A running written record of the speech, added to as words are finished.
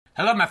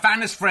Hello, my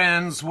finest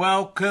friends.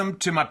 Welcome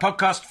to my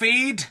podcast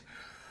feed,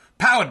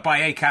 powered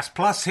by Acast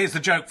Plus. Here's the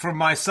joke from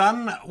my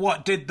son.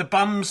 What did the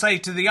bum say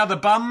to the other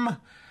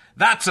bum?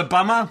 That's a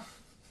bummer.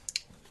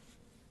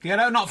 You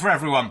know, not for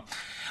everyone.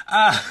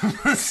 Look,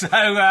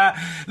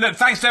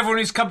 thanks to everyone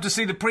who's come to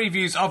see the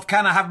previews of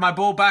Can I Have My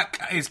Ball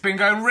Back? It's been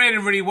going really,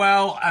 really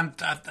well, and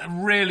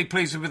I'm really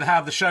pleased with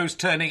how the show's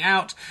turning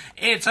out.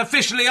 It's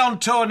officially on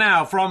tour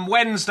now. From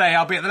Wednesday,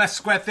 I'll be at the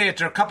Leicester Square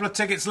Theatre. A couple of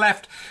tickets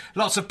left.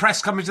 Lots of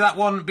press coming to that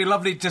one. It'd be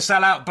lovely to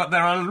sell out, but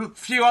there are a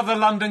few other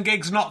London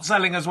gigs not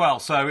selling as well.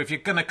 So if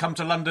you're going to come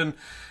to London,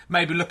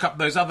 maybe look up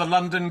those other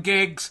London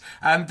gigs.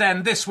 And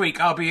then this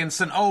week, I'll be in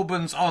St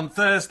Albans on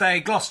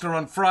Thursday, Gloucester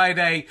on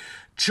Friday,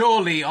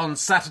 Chorley on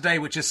Saturday,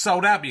 which is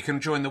sold out, but you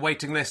can join the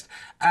waiting list,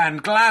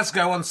 and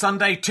Glasgow on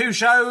Sunday. 2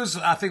 shows.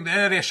 I think the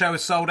earlier show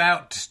is sold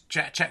out.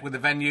 Check with the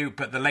venue,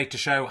 but the later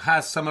show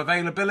has some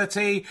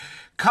availability.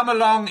 Come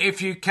along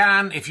if you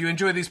can. If you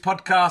enjoy these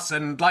podcasts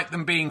and like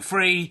them being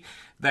free,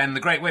 then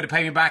the great way to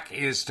pay me back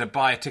is to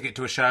buy a ticket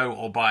to a show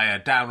or buy a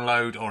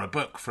download or a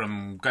book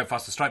from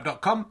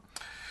gofasterstripe.com.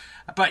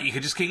 But you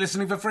can just keep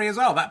listening for free as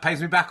well. That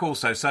pays me back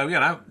also. So, you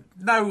know,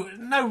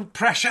 no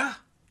pressure.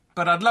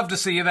 But I'd love to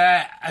see you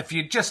there. If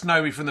you just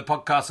know me from the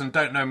podcast and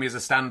don't know me as a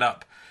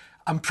stand-up,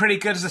 I'm pretty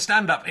good as a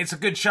stand-up. It's a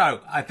good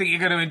show. I think you're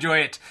going to enjoy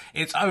it.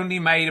 It's only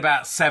made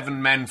about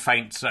 7 men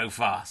faint so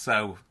far.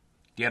 So,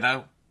 you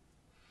know,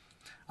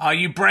 are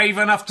you brave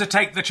enough to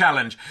take the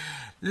challenge?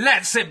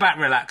 Let's sit back,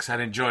 relax,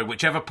 and enjoy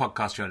whichever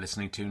podcast you're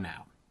listening to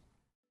now.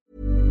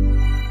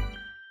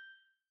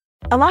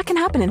 A lot can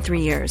happen in 3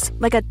 years,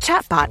 like a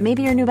chatbot may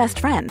be your new best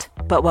friend.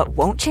 But what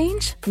won't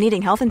change?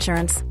 Needing health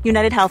insurance.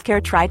 United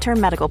Healthcare Tri-Term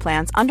Medical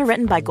Plans,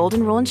 underwritten by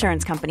Golden Rule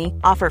Insurance Company,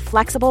 offer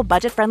flexible,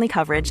 budget-friendly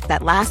coverage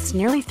that lasts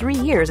nearly 3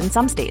 years in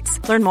some states.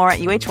 Learn more at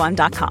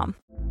uh1.com.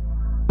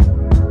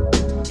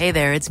 Hey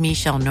there, it's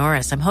Michelle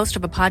Norris. I'm host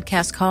of a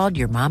podcast called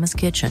Your Mama's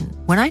Kitchen.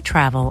 When I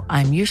travel,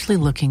 I'm usually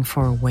looking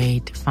for a way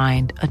to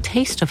find a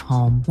taste of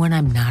home when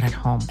I'm not at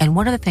home. And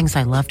one of the things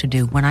I love to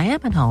do when I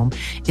am at home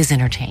is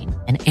entertain.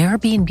 And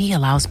Airbnb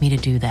allows me to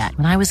do that.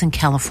 When I was in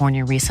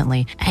California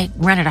recently, I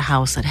rented a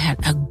house that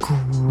had a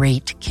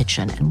great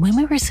kitchen. And when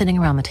we were sitting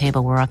around the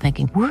table, we're all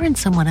thinking, we're in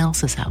someone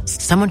else's house.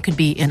 Someone could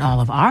be in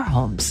all of our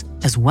homes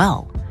as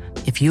well.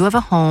 If you have a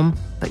home,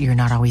 but you're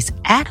not always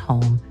at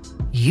home,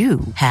 you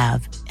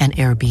have an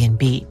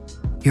Airbnb.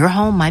 Your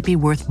home might be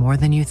worth more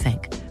than you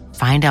think.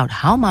 Find out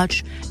how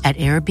much at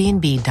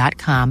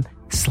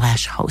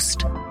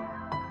airbnb.com/host.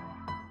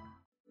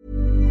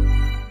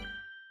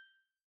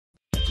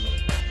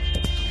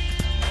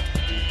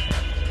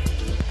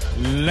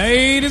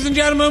 Ladies and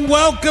gentlemen,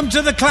 welcome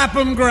to the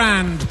Clapham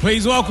Grand.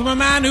 Please welcome a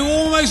man who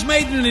almost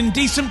made an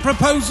indecent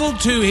proposal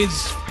to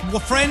his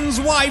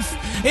friend's wife.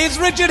 It's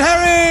Richard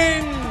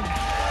Herring!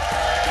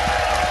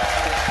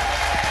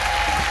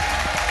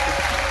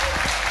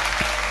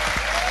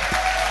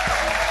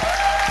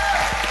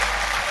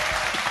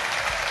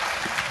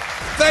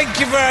 Thank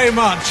you very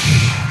much.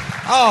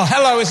 Oh,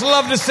 hello, it's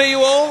lovely to see you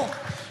all.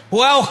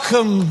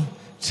 Welcome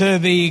to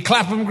the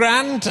Clapham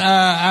Grand,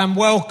 and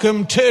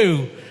welcome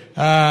to,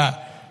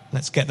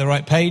 let's get the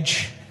right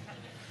page.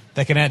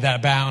 They can edit that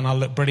about and I'll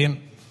look brilliant.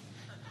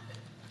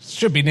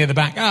 Should be near the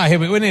back. Here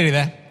we're nearly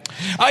there.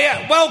 Oh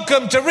yeah,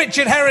 welcome to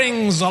Richard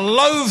Herring's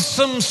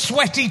Loathsome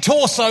Sweaty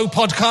Torso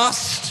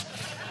podcast.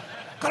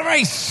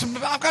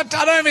 I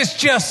don't know if it's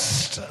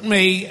just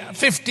me,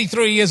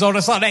 53 years old,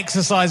 I started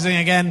exercising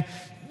again.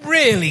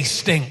 Really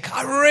stink.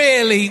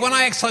 When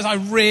I exercise, I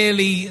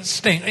really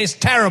stink. It's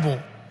terrible.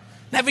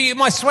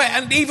 My sweat,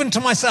 and even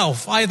to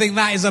myself, I think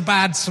that is a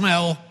bad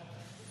smell.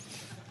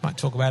 Might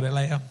talk about it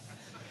later.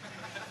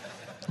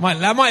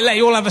 I might let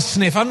you all have a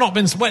sniff. I've not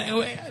been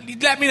sweating.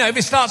 Let me know if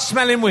it starts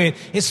smelling weird.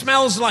 It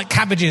smells like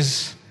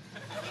cabbages.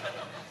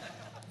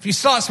 If you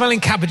start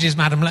smelling cabbages,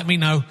 madam, let me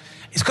know.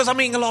 It's because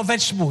I'm eating a lot of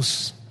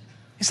vegetables.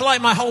 It's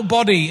like my whole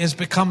body has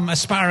become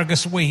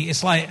asparagus wheat.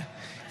 It's like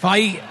if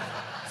I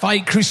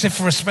eat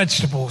cruciferous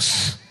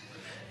vegetables,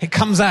 it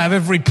comes out of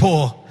every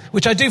pore,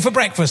 which I do for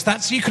breakfast.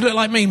 You could look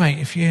like me, mate,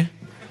 if you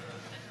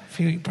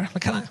eat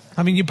breakfast.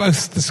 I mean, you're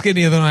both the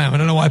skinnier than I am. I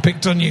don't know why I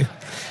picked on you.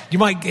 You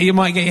might get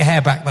your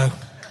hair back, though.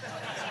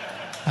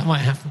 That might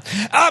happen.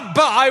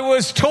 But I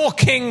was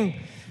talking...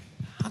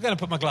 I'm going to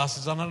put my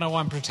glasses on. I don't know why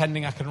I'm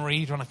pretending I can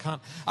read when I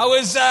can't. I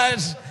was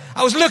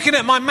looking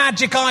at my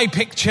magic eye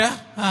picture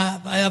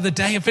the other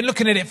day. I've been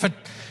looking at it for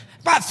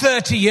about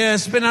 30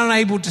 years, been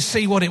unable to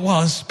see what it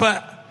was,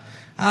 but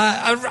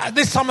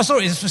this time I saw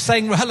it was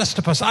saying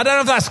RHLSTP. I don't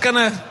know if that's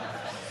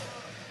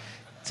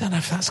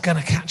going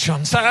to catch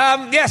on. So,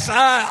 yes,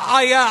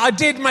 I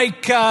did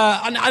make,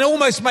 I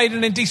almost made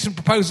an indecent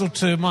proposal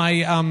to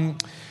my,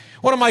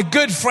 one of my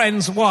good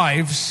friends'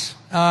 wives,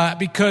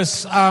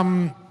 because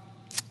it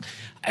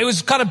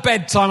was kind of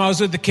bedtime. I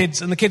was with the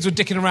kids, and the kids were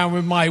dicking around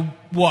with my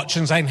watch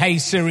and saying, "Hey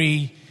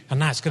Siri,"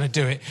 and that's going to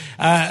do it.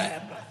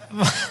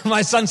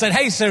 my son said,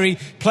 "Hey Siri,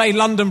 play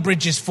London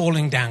Bridge is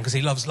Falling Down," because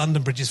he loves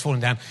London Bridge is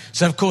Falling Down.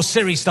 So of course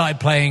Siri started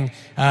playing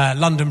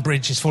London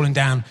Bridge is Falling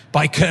Down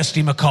by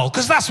Kirsty MacColl,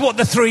 because that's what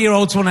the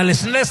 3-year-olds want to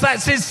listen to.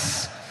 That's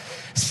his.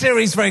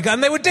 Siri's very good.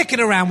 And they were dicking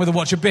around with the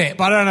watch a bit,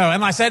 but I don't know.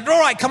 And I said, all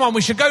right, come on,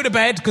 we should go to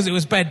bed, because it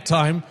was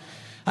bedtime.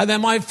 And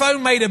then my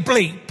phone made a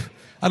bleep,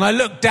 and I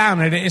looked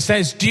down at it. It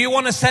says, "Do you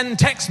want to send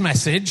text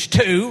message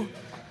to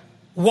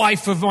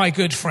wife of my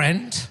good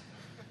friend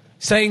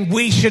saying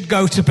we should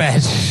go to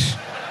bed?"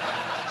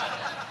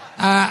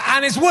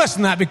 And it's worse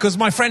than that, because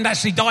my friend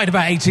actually died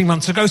about 18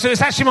 months ago, so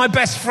it's actually my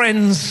best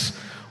friend's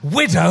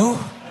widow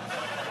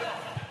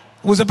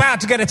was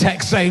about to get a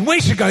text saying, "We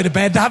should go to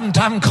bed." I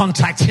haven't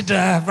contacted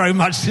her very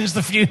much since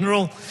the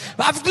funeral.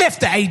 But I've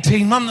left at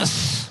 18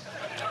 months.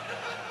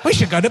 We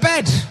should go to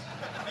bed.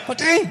 What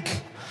do you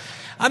think?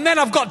 And then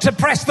I've got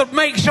to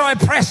make sure I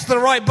press the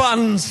right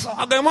buttons.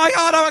 I go, oh my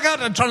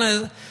God, I'm trying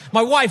to...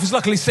 My wife is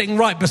luckily sitting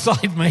right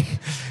beside me,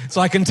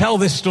 so I can tell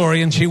this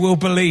story and she will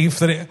believe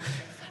that it...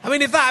 I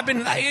mean, if that had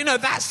been,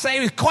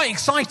 it was quite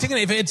exciting, isn't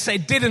it? If it had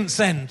said didn't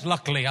send,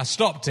 luckily I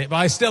stopped it, but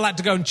I still had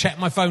to go and check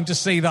my phone to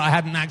see that I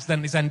hadn't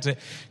accidentally sent it.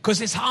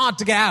 Because it's hard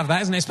to get out of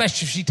that, isn't it?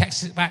 Especially if she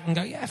texts it back and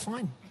go, yeah,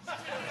 fine.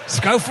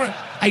 Let's go for it.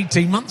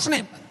 18 months, isn't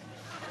it?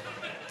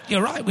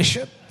 You're right, we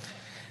should.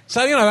 So,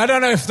 I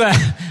don't know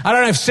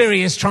if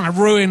Siri is trying to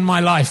ruin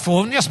my life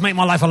or just make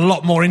my life a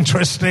lot more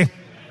interesting.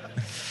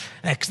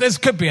 There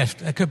could be.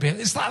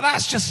 It's like,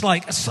 that's just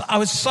like,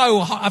 I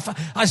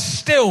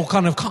still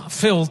kind of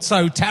feel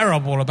so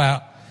terrible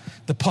about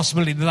the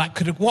possibility that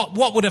could have,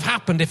 what would have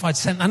happened if I'd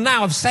sent, and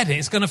now I've said it,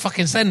 it's going to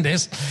fucking send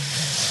this.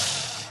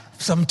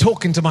 So I'm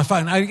talking to my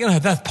phone,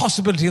 the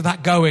possibility of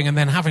that going and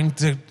then having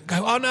to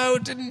go, oh no,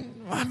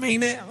 I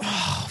mean it.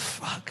 Oh,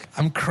 fuck.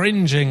 I'm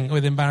cringing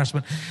with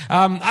embarrassment.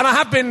 And I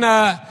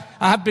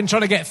have been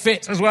trying to get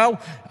fit as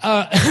well.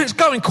 It's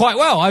going quite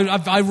well.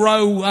 I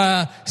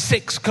row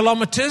 6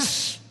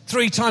 kilometres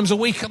 3 times a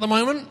week at the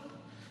moment.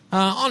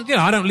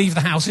 I don't leave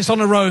the house. It's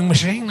on a rowing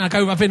machine.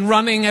 I've been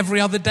running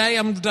every other day.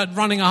 I'm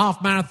running a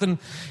half marathon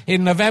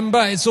in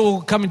November. It's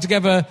all coming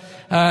together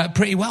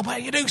pretty well.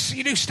 But you do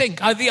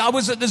stink. I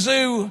was at the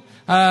zoo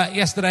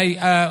yesterday,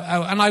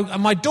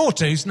 and my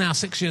daughter, who's now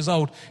 6 years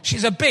old,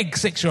 she's a big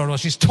 6-year-old.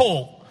 She's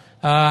tall.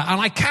 And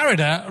I carried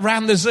her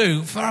around the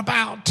zoo for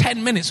about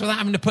 10 minutes without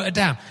having to put her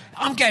down.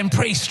 I'm getting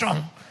pretty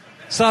strong.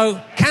 So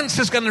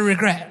cancer's going to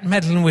regret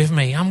meddling with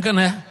me.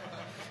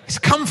 It's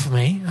come for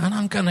me, and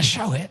I'm going to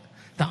show it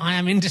that I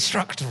am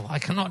indestructible. I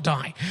cannot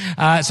die.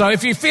 So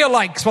if you feel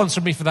like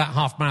sponsoring me for that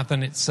half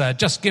marathon, it's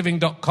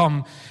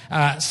justgiving.com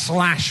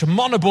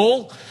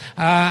 /Moneyball.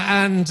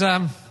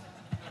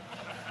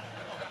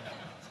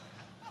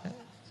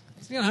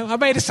 I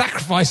made a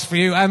sacrifice for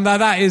you, and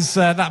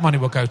that money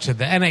will go to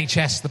the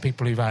NHS, the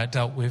people who've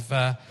dealt with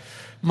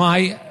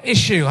my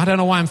issue. I don't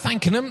know why I'm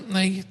thanking them.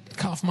 They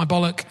cut off my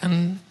bollock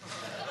and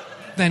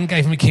then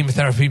gave me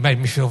chemotherapy, made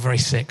me feel very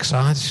sick.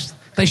 So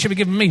they should be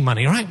giving me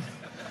money, right?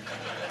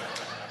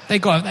 They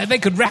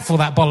could raffle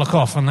that bollock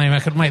off, and they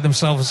could make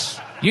themselves...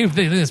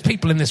 There's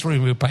people in this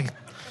room who pay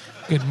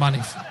good money.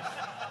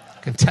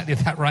 I can tell you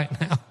that right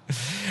now.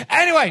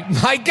 Anyway,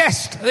 my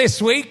guest this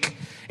week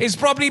is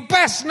probably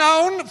best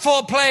known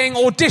for playing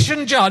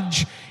audition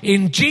judge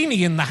in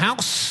Genie in the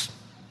House.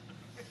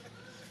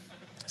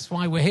 That's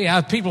why we're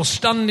here. People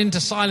stunned into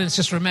silence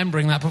just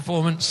remembering that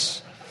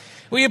performance.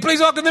 Will you please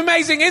welcome the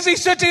amazing Izzy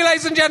Sooty,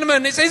 ladies and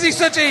gentlemen. It's Izzy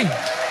Sooty.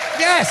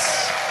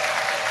 Yes.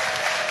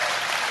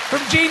 From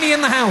Genie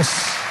in the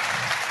House.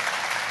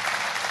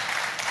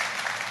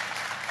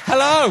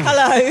 Hello.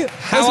 Hello.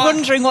 I was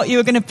wondering what you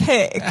were going to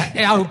pick.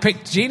 I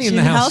picked Genie in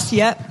the House.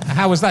 Yep.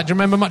 How was that? Do you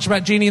remember much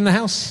about Genie in the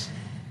House?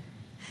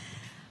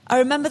 I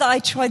remember that I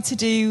tried to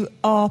do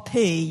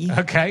RP.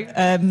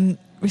 Okay.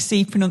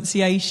 Receive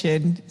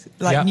pronunciation,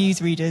 like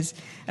newsreaders,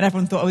 and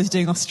everyone thought I was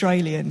doing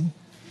Australian.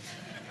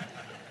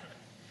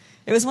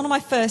 It was one of my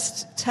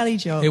first telly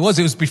jobs. It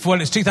was before.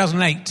 It's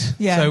 2008.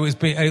 Yeah. So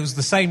it was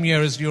the same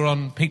year as you were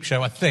on Peep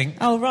Show, I think.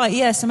 Oh right,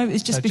 yeah. So maybe it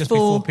was just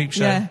before Peep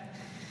Show. Yeah.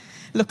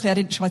 Luckily, I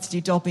didn't try to do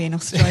Dobby in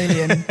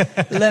Australian.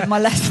 Learnt my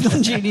lesson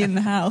on Genie in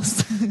the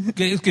House.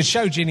 It was a good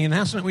show, Genie in the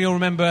House, isn't it? We all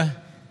remember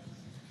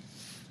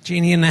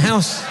Genie in the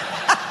House.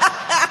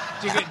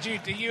 Do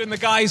you and the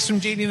guys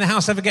from Genie in the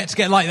House ever get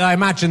together? Like, I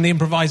imagine the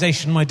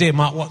improvisation, My Dear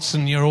Mark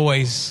Watson, you're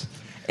always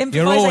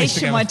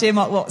Improvisation, My Dear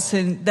Mark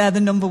Watson, they're the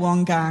number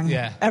one gang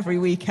every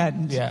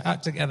weekend. Yeah,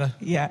 out together.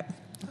 Yeah.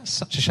 That's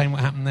such a shame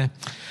what happened there.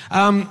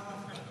 Do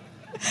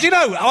you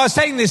know, I was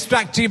saying this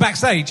back to you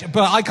backstage,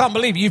 but I can't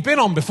believe it. You've been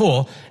on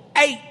before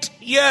 8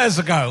 years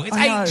ago. It's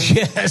 8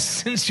 years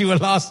since you were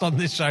last on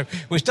this show,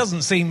 which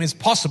doesn't seem as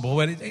possible,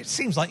 but it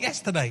seems like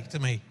yesterday to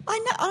me. I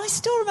know. I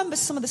still remember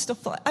some of the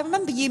stuff. I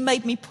remember you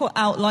made me put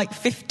out like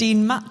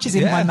 15 matches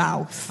in my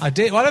mouth. I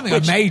did. Well, I don't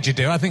think I made you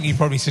do. I think you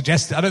probably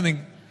suggested. I don't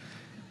think...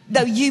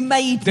 No, you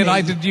made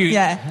me. Did you?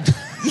 Yeah.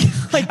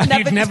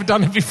 You'd never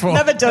done it before.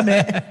 Never done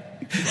it.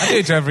 I do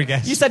it to every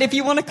guest. You said if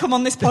you want to come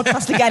on this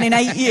podcast again in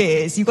 8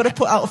 years, you've got to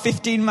put out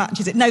 15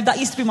 matches. No, that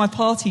used to be my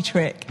party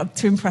trick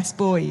to impress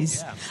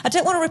boys. Yeah. I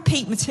don't want to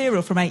repeat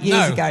material from 8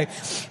 years ago.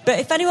 But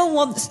if anyone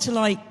wants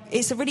to,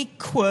 it's a really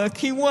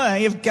quirky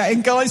way of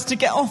getting guys to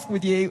get off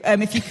with you,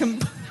 if you can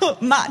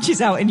put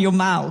matches out in your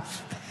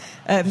mouth.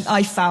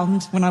 I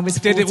found when I was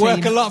 14. Did it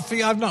work a lot for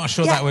you? I'm not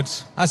sure that would...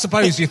 I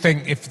suppose you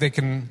think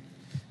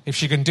if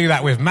she can do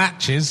that with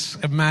matches,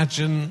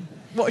 imagine...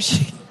 What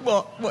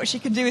she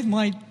can do with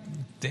my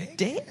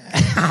dick?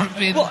 I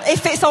mean, what,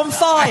 if it's on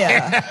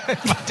fire?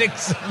 If my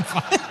dick's on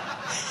fire.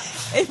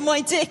 If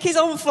my dick is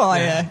on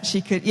fire,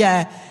 she could,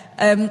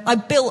 I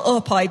built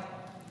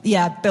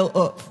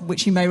up,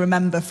 which you may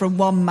remember, from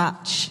 1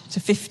 match to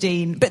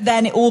 15, but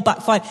then it all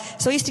backfired.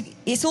 So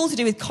it's all to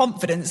do with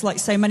confidence, like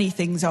so many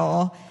things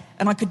are,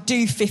 and I could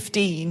do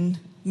 15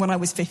 when I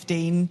was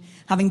 15,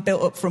 having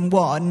built up from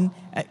 1,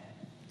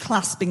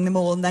 clasping them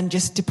all and then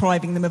just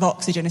depriving them of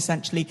oxygen,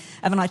 essentially.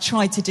 And then I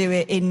tried to do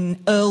it in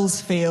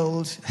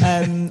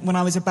Earlsfield when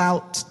I was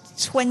about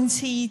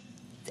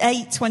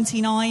 28,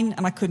 29,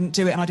 and I couldn't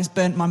do it, and I just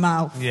burnt my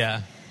mouth.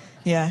 Yeah.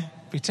 Yeah.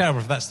 It'd be terrible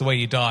if that's the way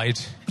you died.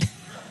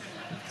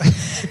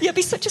 Yeah, it'd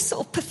be such a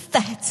sort of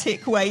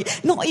pathetic way.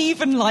 Not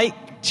even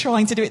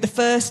trying to do it the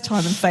first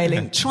time and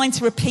failing, trying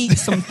to repeat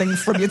something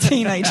from your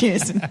teenage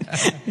years.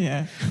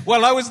 Yeah.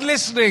 Well, I was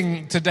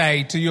listening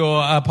today to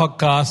your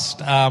podcast,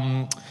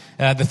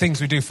 The Things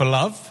We Do for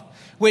Love,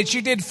 which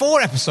you did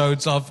 4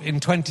 episodes of in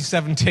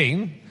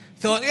 2017.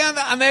 Thought,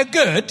 and they're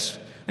good.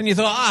 And you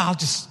thought, I'll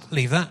just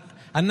leave that.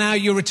 And now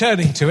you're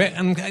returning to it,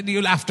 and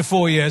you'll after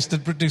 4 years to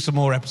do some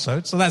more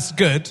episodes. So that's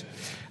good.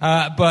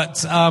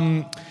 But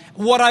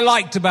what I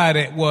liked about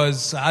it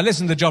was, I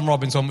listened to the John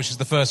Robbins one, which is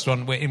the first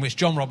one, in which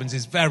John Robbins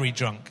is very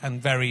drunk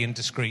and very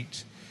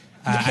indiscreet.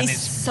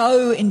 He's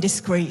so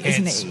indiscreet,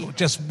 isn't he? It's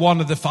just one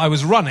of the... I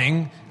was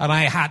running, and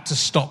I had to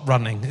stop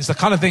running. It's the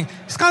kind of thing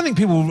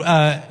people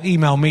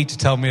email me to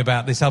tell me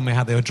about. They tell me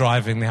how they were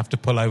driving, they have to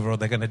pull over or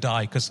they're going to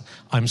die because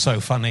I'm so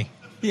funny.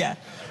 Yeah.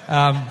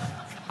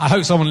 I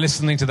hope someone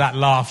listening to that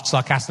laughed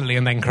sarcastically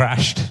and then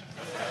crashed.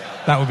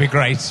 That would be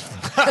great.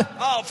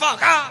 Oh, fuck!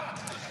 Ah!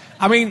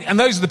 I mean, and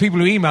those are the people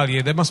who email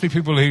you. There must be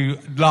people who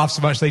laugh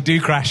so much they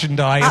do crash and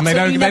die, and they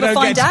don't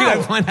find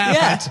out.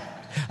 Yeah.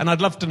 And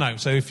I'd love to know.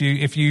 So if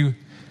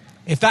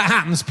that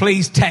happens,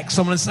 please text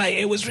someone and say,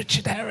 it was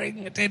Richard Herring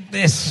who did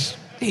this.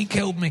 He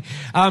killed me.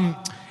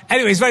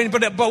 Anyways,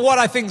 but what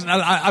I think,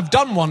 I've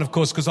done one, of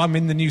course, because I'm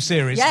in the new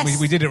series. Yes.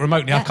 We did it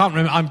remotely. Yeah. I can't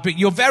remember. But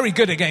you're very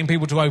good at getting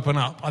people to open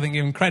up. I think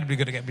you're incredibly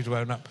good at getting people to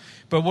open up.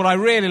 But what I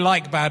really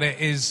like about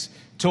it is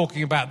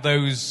talking about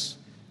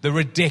the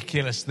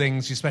ridiculous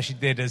things you especially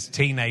did as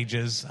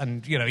teenagers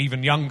and,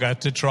 even younger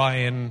to try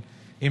and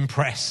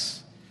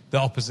impress the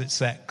opposite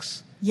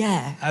sex.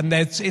 Yeah. And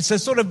it's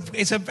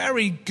a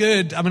very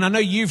good... I mean, I know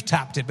you've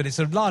tapped it, but it's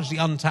a largely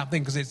untapped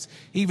thing because it's...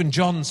 Even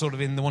John sort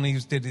of in the one he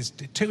did is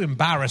too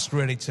embarrassed,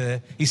 really,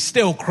 to... He's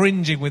still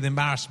cringing with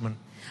embarrassment.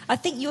 I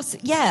think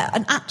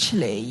and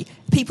actually,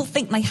 people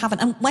think they haven't.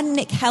 And when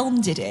Nick Helm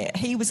did it,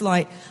 he was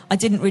like, I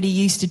didn't really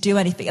used to do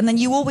anything. And then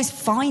you always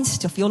find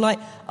stuff. You're like,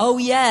 oh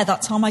yeah,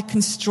 that time I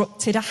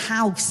constructed a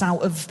house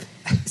out of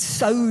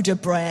soda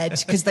bread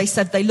because they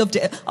said they loved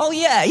it. Oh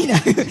yeah,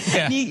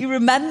 Yeah. You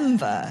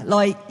remember.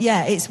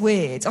 It's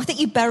weird. I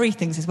think you bury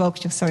things as well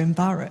because you're so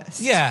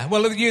embarrassed. Yeah,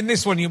 well, in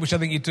this one, which I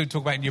think you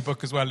talk about in your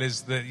book as well,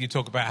 is that you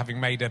talk about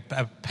having made a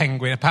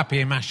penguin, a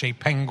papier-mâché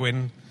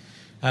penguin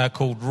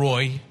called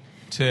Roy,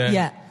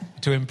 to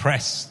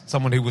impress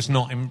someone who was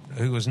not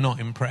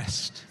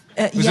impressed.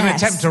 It was an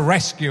attempt to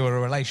rescue a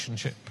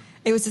relationship.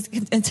 It was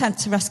an attempt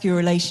to rescue a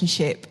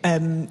relationship,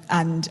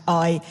 and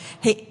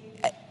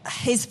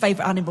his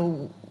favourite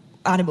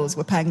animals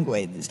were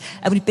penguins.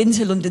 And we'd been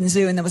to London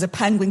Zoo, and there was a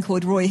penguin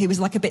called Roy who was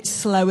a bit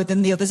slower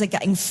than the others at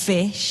getting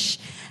fish.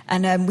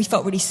 And we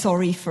felt really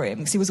sorry for him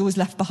because he was always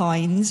left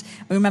behind.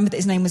 We remembered that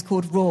his name was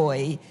called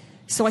Roy.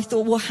 So I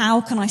thought, well,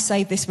 how can I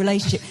save this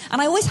relationship?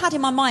 And I always had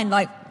in my mind,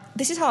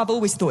 this is how I've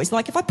always thought. It's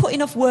if I put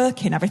enough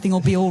work in, everything will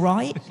be all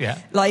right. Yeah.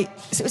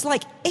 So it was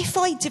if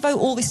I devote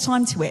all this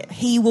time to it,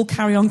 he will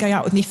carry on going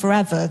out with me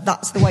forever.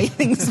 That's the way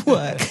things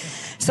work.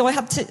 So I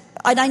had to...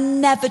 And I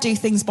never do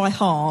things by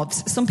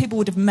halves. Some people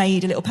would have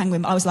made a little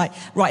penguin. I was like,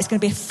 right, it's going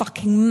to be a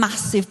fucking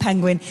massive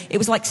penguin. It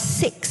was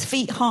 6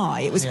 feet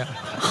high. It was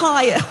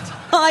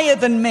higher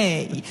than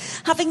me.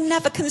 Having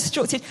never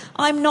constructed...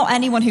 I'm not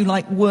anyone who,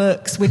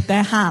 works with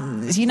their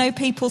hands.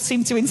 People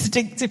seem to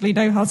instinctively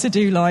know how to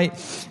do, I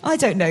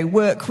don't know,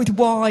 work with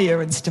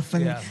wire and stuff.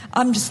 And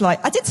I'm just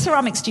I did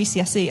ceramics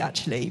GCSE,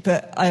 actually,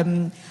 but...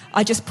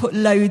 I just put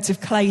loads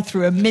of clay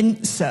through a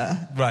mincer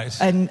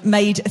and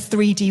made a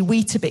 3D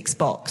Weetabix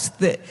box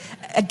that,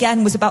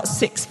 again, was about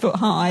 6 foot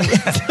high.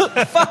 It took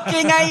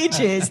fucking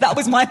ages. That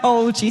was my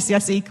whole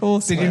GCSE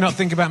course. Did you not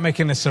think about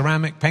making a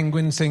ceramic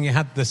penguin, seeing you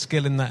had the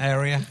skill in that area?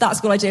 area?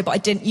 That's what I did, but I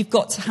didn't. You've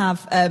got to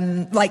have,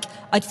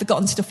 I'd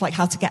forgotten stuff like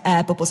how to get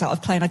air bubbles out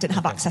of clay, and I didn't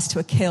have access to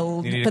a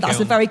kiln. But that's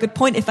a very good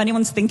point. If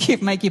anyone's thinking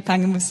of making a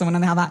penguin with someone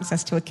and they have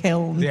access to a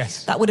kiln,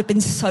 yes, that would have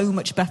been so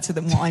much better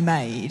than what I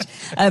made.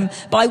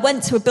 But I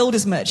went to a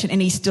builder's merchant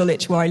in East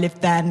Dulwich, where I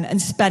lived then,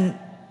 and spent,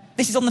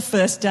 this is on the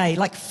first day,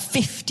 like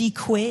 50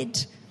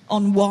 quid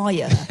on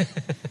wire.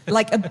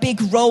 Like a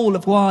big roll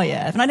of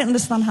wire, and I didn't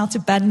understand how to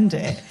bend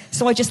it,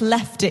 so I just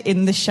left it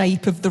in the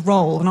shape of the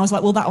roll, and I was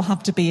like, well, that'll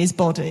have to be his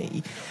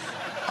body.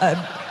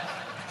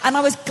 And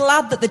I was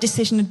glad that the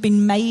decision had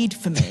been made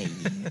for me.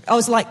 I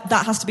was like,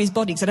 that has to be his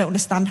body, because I don't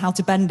understand how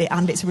to bend it,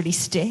 and it's really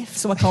stiff,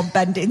 so I can't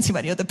bend it into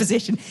any other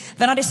position.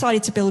 Then I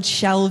decided to build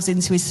shelves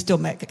into his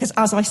stomach, because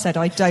as I said,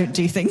 I don't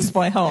do things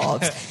by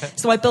halves.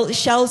 So I built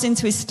shelves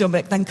into his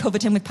stomach, then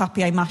covered him with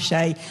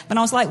papier-mâché. Then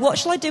I was like, what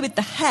shall I do with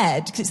the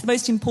head? Because it's the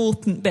most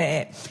important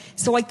bit.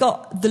 So I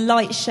got the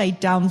light shade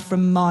down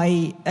from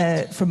my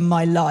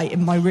light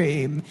in my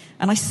room,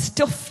 and I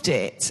stuffed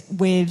it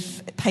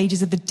with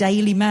pages of the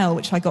Daily Mail,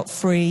 which I got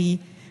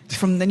free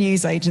from the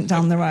newsagent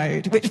down the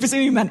road, which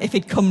presumably meant if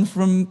he'd come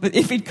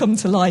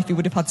to life, he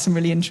would have had some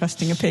really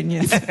interesting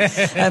opinions.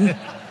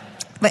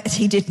 But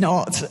he did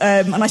not.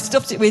 And I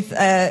stuffed it with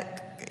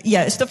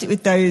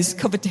those,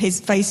 covered his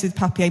face with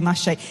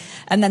papier-mâché,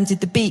 and then did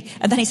the beak.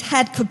 And then his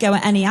head could go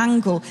at any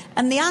angle.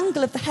 And the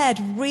angle of the head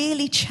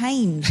really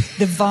changed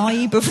the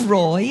vibe of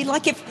Roy.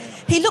 Like, if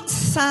he looked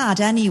sad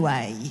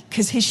anyway,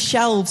 because his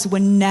shelves were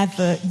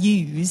never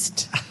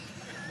used.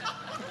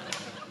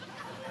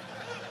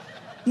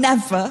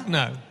 Never.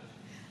 No.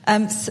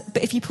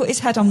 But if you put his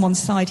head on one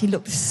side, he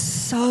looked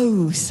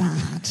so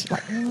sad,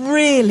 like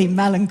really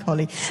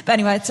melancholy. But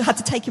anyway, I had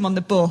to take him on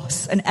the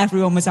bus, and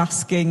everyone was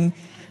asking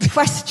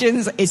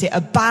questions. Is it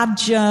a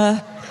badger?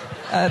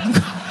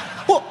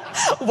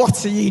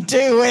 What are you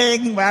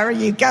doing? Where are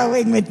you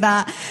going with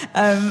that?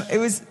 It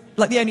was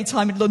like the only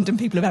time in London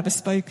people have ever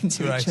spoken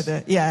to each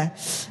other. Yeah.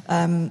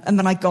 And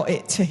then I got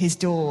it to his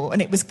door,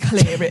 and it was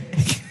clear.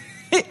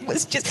 It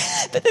was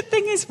just... But the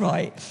thing is,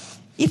 right...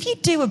 If you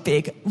do a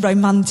big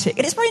romantic,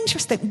 and it's very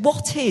interesting,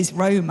 what is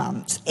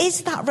romance?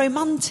 Is that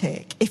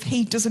romantic if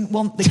he doesn't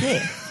want the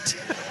gift?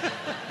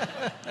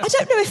 I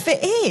don't know if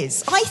it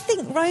is. I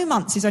think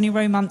romance is only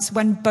romance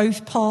when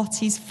both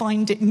parties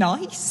find it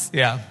nice.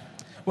 Yeah.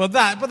 Well,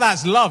 but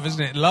that's love,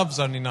 isn't it? Love's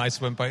only nice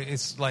when both.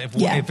 It's like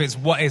if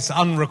it's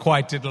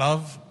unrequited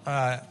love.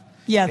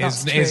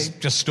 That's true. Is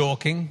just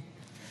stalking.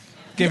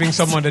 Giving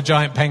someone a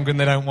giant penguin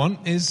they don't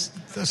want is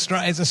a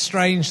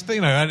strange thing.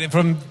 You know, and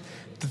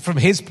from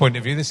his point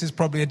of view, this is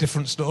probably a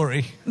different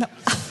story. No,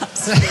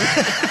 absolutely.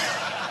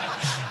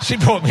 She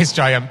brought me this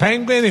giant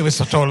penguin. It was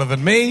taller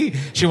than me.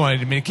 She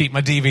wanted me to keep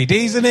my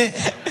DVDs in it.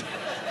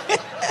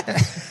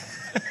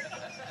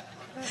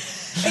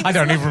 I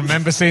don't even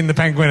remember seeing the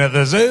penguin at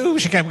the zoo.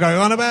 She kept going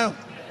on about.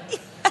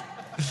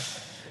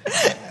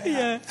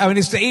 Yeah. I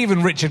mean,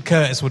 even Richard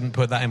Curtis wouldn't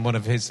put that in one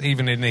of his,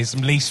 even in his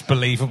least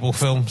believable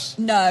films.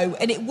 No,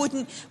 and it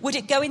wouldn't. Would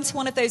it go into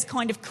one of those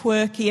kind of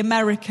quirky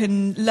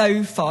American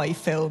lo-fi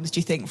films, do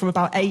you think, from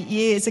about 8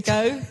 years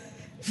ago?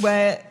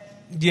 Where...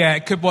 Yeah,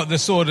 it could, where the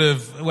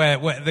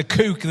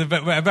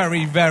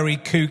very, very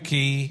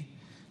kooky,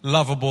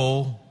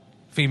 lovable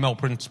female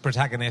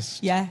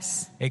protagonist.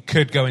 Yes. It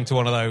could go into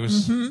one of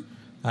those.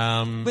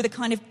 Mm-hmm. With a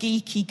kind of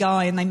geeky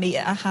guy, and they meet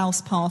at a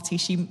house party.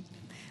 She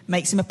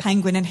makes him a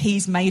penguin, and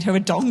he's made her a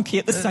donkey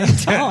at the same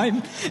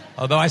time.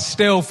 Although I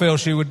still feel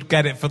she would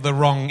get it for the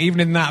wrong... Even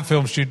in that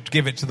film, she'd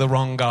give it to the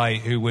wrong guy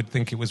who would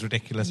think it was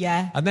ridiculous.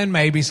 Yeah. And then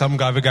maybe some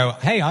guy would go,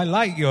 hey, I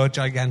like your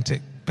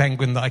gigantic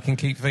penguin that I can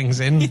keep things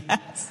in.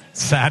 Yes.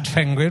 Sad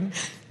penguin.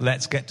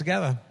 Let's get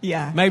together.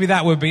 Yeah. Maybe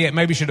that would be it.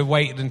 Maybe you should have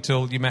waited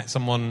until you met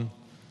someone...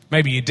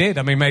 Maybe you did.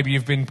 I mean, maybe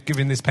you've been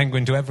giving this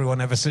penguin to everyone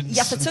ever since.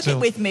 Yes, I took it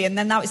with me, and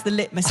then that was the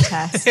litmus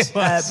test.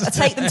 I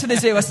take them to the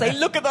zoo. I say,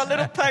 look at that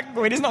little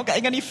penguin. He's not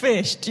getting any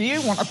fish. Do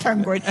you want a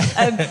penguin?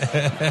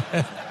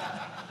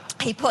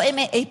 He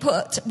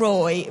put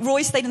Roy.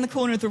 Roy stayed in the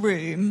corner of the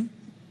room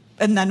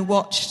and then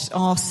watched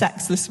our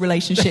sexless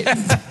relationship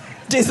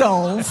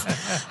dissolve.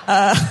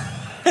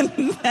 And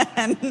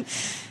then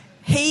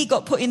he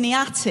got put in the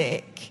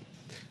attic.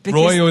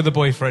 Roy or the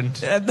boyfriend?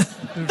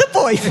 The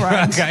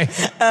boyfriend. Okay.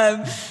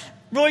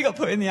 Roy got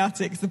put in the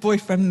attic because the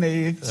boyfriend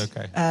moved.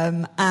 Okay.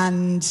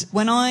 And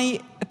when I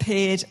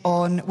appeared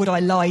on Would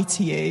I Lie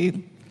to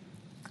You,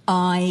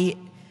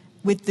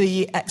 with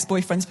the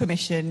ex-boyfriend's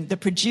permission, the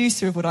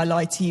producer of Would I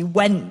Lie to You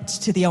went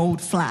to the old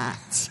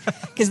flat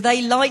because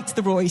they liked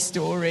the Roy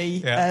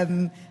story.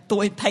 Yeah.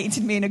 Thought it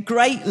painted me in a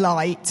great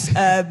light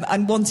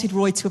and wanted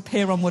Roy to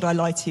appear on Would I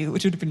Lie to You,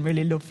 which would have been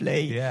really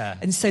lovely. Yeah.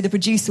 And so the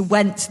producer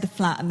went to the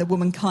flat and the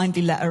woman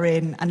kindly let her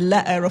in and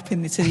let her up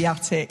into the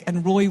attic,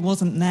 and Roy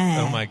wasn't there.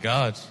 Oh, my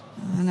God.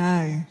 I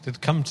know. It had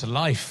come to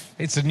life.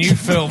 It's a new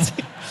film.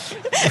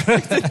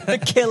 The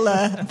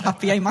killer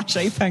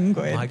papier-mâché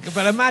penguin.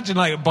 But imagine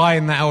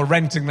buying that or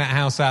renting that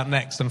house out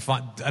next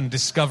and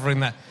discovering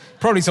that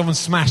probably someone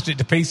smashed it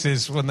to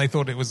pieces when they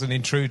thought it was an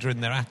intruder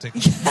in their attic.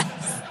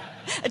 Yes.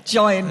 a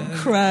giant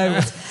crow.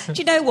 Do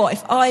you know what?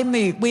 If I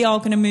move, we are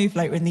going to move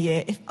later in the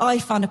year. If I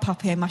found a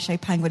papier-mâché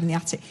penguin in the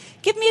attic,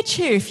 give me a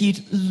cheer if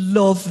you'd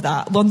love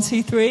that. 1,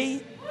 2,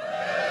 3.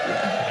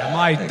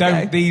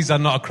 These are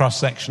not a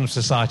cross-section of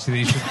society that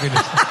you should be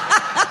listening.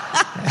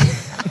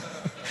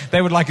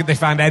 They would like it if they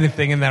found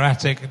anything in their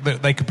attic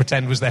that they could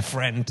pretend was their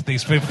friend,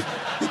 these people.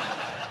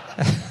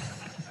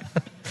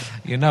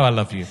 You know I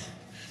love you.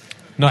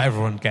 Not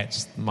everyone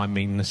gets my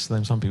meanness,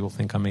 though. Some people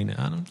think I mean it.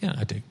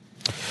 I do.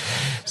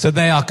 So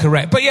they are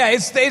correct. But yeah,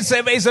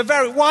 it's a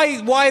very...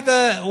 Why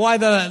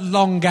the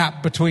long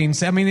gap between...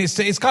 I mean,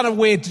 it's kind of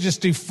weird to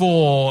just do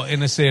 4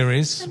 in a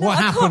series. No, what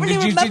happened?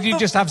 Really Did you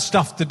just have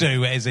stuff to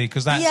do, Izzy?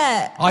 Because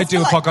yeah, I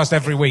do a podcast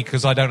every week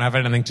because I don't have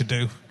anything to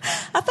do.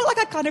 I felt like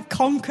I kind of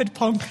conquered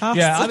podcasts.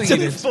 Yeah, I think you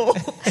did.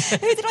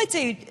 Who did I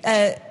do?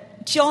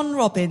 John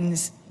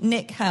Robbins,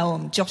 Nick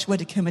Helm, Josh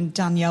Widdicombe and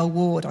Danielle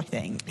Ward, I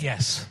think.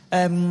 Yes.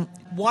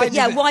 Why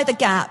the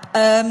gap?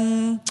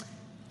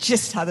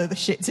 Just had other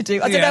shit to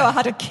do. I don't know, I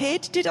had a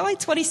kid, did I?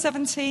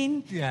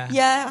 2017? Yeah.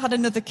 Yeah, I had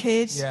another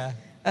kid. Yeah.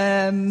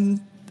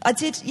 I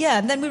did, yeah.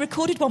 And then we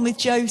recorded one with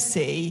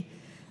Josie,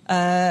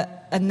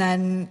 and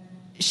then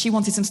she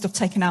wanted some stuff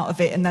taken out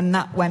of it, and then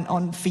that went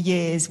on for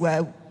years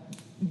where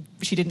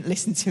she didn't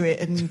listen to it,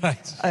 and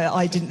right.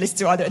 I didn't listen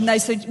to it either. No,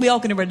 so we are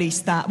going to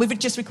release that. We've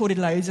just recorded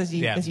loads, as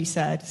you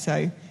said,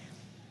 so...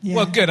 Yeah.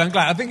 Well, good. I'm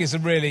glad. I think it's a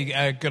really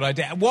good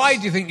idea. Why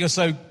do you think you're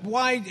so...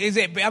 Why is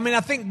it... I mean,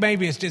 I think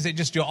maybe is it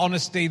just your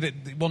honesty that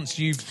once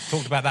you've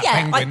talked about that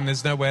penguin,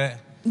 there's nowhere...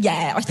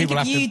 Yeah, I think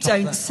if you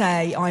don't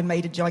say I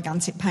made a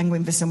gigantic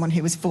penguin for someone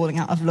who was falling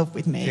out of love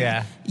with me,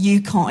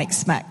 you can't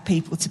expect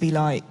people to be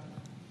like,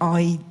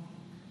 I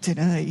don't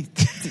know...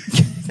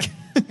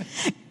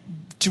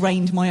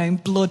 drained my own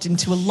blood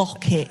into a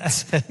locket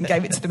and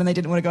gave it to them and they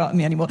didn't want to go out with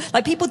me anymore.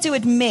 Like, people do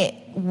admit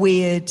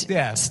weird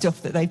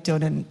stuff that they've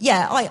done. And,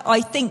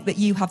 I think that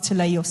you have to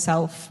lay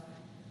yourself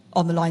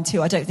on the line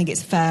too. I don't think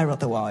it's fair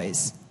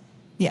otherwise.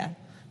 Yeah.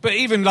 But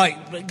even,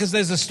 because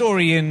there's a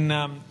story in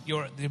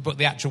your book,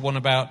 the actual one,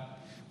 about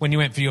when you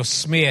went for your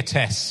smear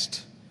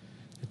test,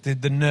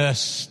 the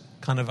nurse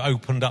kind of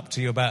opened up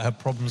to you about her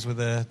problems with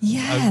her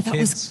own kids.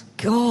 Was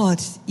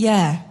God,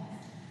 yeah.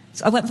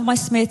 So I went for my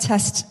smear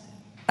test...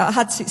 I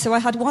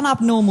had one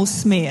abnormal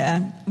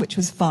smear, which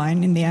was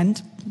fine in the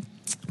end.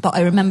 But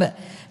I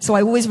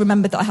always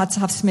remembered that I had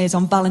to have smears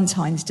on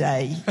Valentine's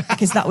Day,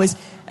 because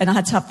and I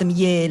had to have them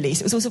yearly.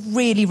 So it was also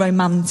really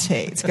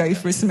romantic to go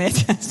for a smear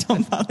test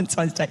on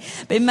Valentine's Day.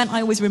 But it meant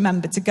I always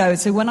remembered to go.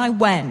 So when I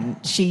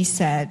went, she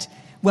said,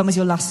 when was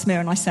your last smear?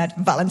 And I said,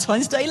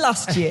 Valentine's Day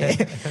last year.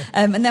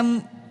 And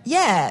then,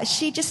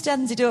 she just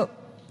ended up,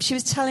 she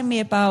was telling me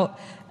about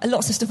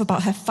lots of stuff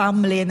about her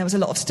family, and there was a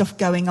lot of stuff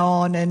going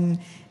on, and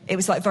it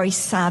was like a very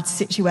sad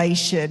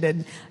situation,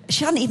 and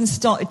she hadn't even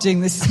started doing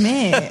the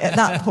smear at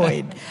that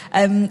point.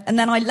 And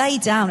then I lay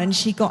down and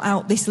she got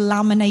out this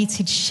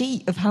laminated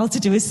sheet of how to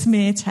do a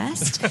smear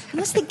test. And I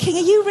was thinking,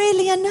 are you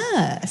really a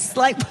nurse?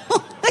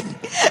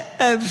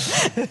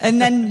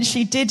 And then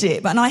she did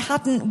it. And I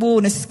hadn't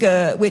worn a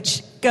skirt,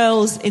 which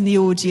girls in the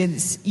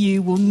audience,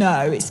 you will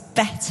know, it's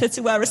better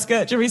to wear a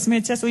skirt during a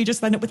smear test, or you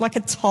just end up with like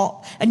a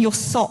top and your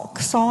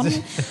socks on.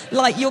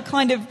 Like you're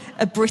kind of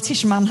a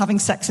British man having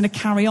sex in a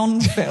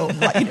Carry-On film.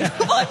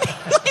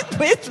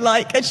 With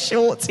like a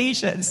short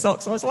t-shirt and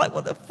socks. I was like,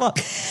 what the fuck?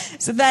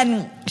 So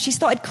then she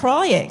started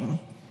crying.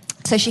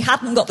 So she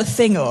hadn't got the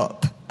thing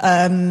up.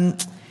 I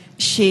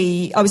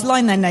was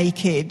lying there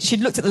naked.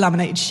 She'd looked at the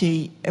laminated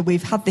sheet.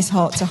 We've had this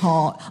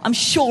heart-to-heart. I'm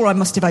sure I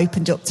must have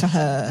opened up to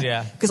her.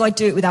 Yeah. Because I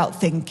do it without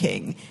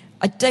thinking.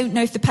 I don't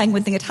know if the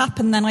penguin thing had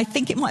happened then. I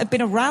think it might have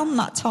been around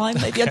that time.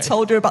 Maybe I'd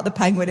told her about the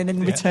penguin, and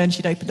in return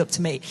she'd opened up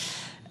to me.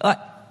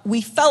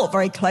 We felt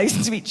very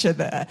close to each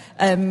other.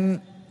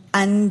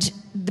 And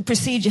the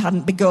procedure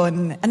hadn't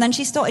begun. And then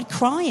she started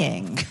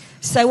crying.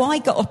 So I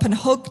got up and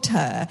hugged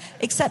her,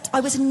 except I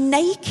was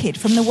naked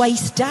from the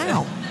waist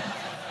down.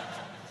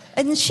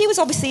 And she was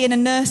obviously in a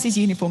nurse's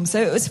uniform,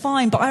 so it was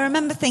fine. But I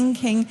remember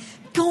thinking,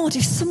 God,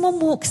 if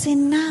someone walks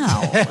in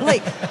now,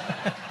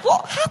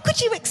 what? How could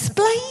you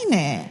explain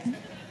it?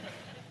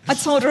 I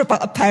told her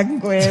about a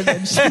penguin.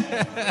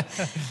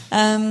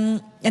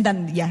 And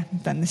then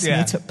the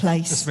smear took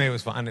place. The smear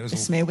was fine. The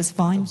smear was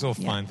fine. It was all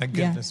fine. Thank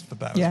goodness for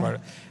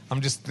that.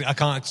 I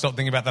can't stop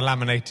thinking about the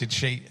laminated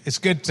sheet. It's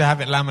good to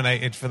have it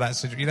laminated for that.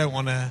 So you don't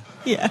want to...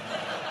 Yeah.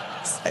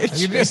 So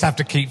you just have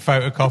to keep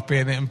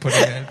photocopying it and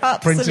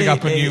printing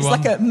up a new one.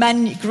 It's like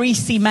a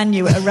greasy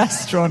menu at a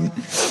restaurant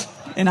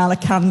in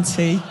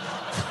Alicante.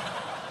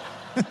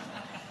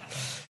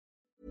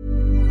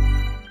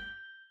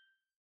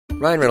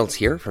 Ryan Reynolds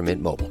here from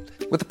Mint Mobile.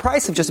 With the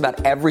price of just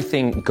about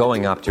everything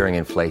going up during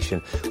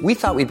inflation, we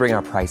thought we'd bring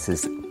our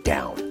prices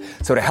down.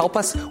 So to help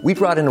us, we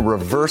brought in a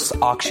reverse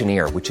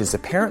auctioneer, which is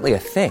apparently a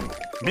thing.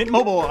 Mint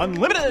Mobile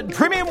Unlimited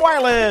Premium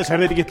Wireless. How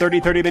to get 30,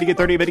 30, bit to get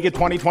 30, bit to get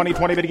 20, 20,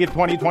 20, bit to get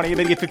 20, 20,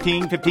 bit to get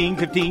 15, 15,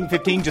 15,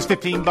 15, just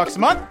 $15 a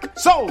month?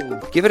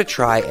 Sold! Give it a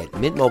try at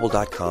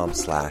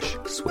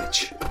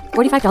mintmobile.com/switch.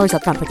 $45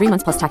 up front for 3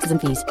 months plus taxes and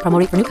fees. Promo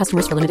rate for new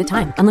customers for limited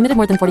time. Unlimited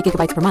more than 40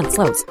 gigabytes per month.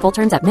 Slows full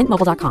terms at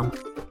mintmobile.com.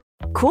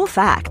 Cool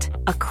fact,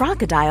 a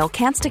crocodile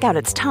can't stick out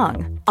its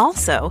tongue.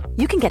 Also,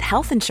 you can get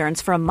health insurance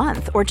for a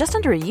month or just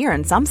under a year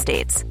in some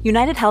states.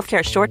 United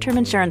Healthcare short-term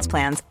insurance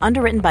plans,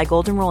 underwritten by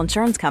Golden Rule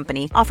Insurance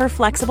Company, offer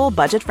flexible,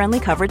 budget-friendly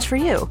coverage for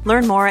you.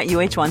 Learn more at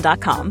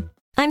uh1.com.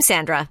 I'm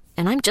Sandra,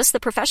 and I'm just the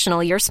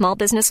professional your small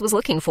business was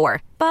looking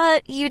for.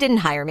 But you didn't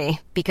hire me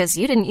because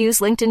you didn't use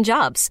LinkedIn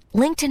Jobs.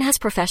 LinkedIn has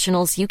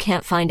professionals you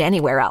can't find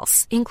anywhere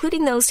else,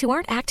 including those who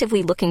aren't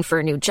actively looking for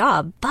a new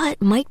job,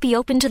 but might be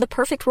open to the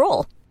perfect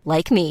role,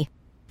 like me.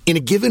 In a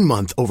given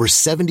month, over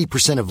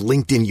 70% of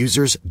LinkedIn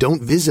users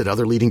don't visit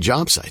other leading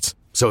job sites.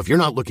 So if you're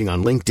not looking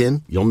on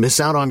LinkedIn, you'll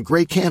miss out on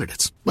great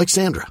candidates like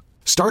Sandra.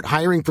 Start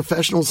hiring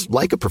professionals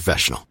like a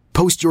professional.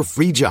 Post your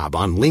free job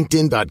on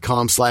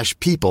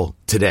linkedin.com/people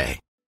today.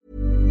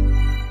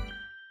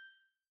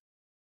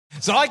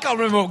 So I can't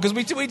remember, because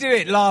we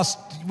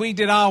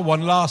did our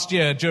one last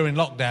year during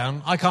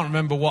lockdown. I can't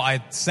remember what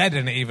I said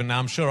in it even now.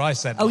 I'm sure I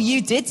said. Oh,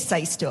 you did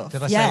say stuff.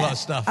 Did I say a lot of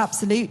stuff?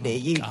 Absolutely.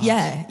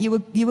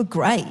 You were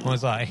great.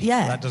 Was I?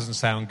 Yeah. That doesn't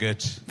sound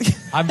good.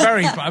 I'm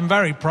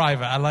very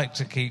private. I like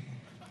to keep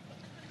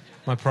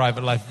my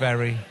private life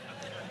very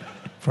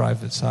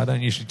private, so I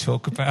don't usually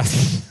talk about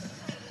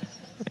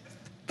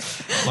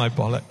my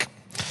bollock.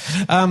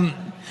 I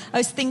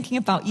was thinking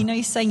about,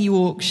 you're saying you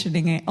were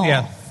auctioning it off.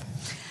 Yeah.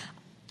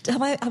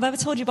 Have I ever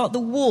told you about the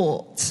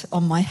wart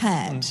on my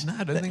head? No,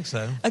 I don't think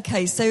so.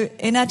 Okay, so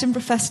in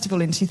Edinburgh Festival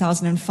in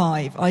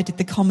 2005, I did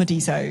the Comedy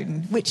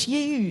Zone, which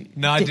you...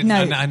 No, I didn't. No,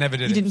 I never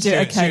did you it. Didn't do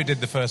it, okay. Stu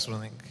did the first one,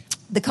 I think.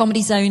 The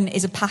Comedy Zone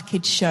is a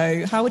package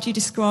show. How would you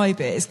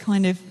describe it? It's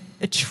kind of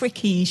a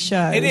tricky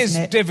show, It is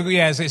isn't it? difficult,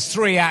 yes. It's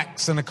 3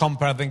 acts and a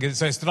compa, I think.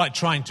 So it's like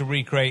trying to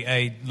recreate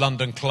a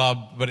London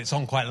club, but it's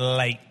on quite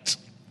late.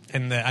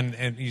 And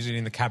usually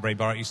in the cabaret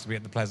bar, it used to be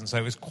at the Pleasant, so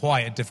it was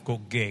quite a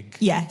difficult gig.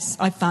 Yes,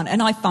 I found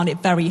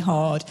it very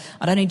hard.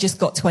 I'd only just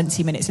got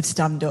 20 minutes of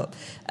stand-up,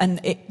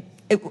 and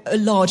a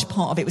large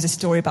part of it was a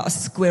story about a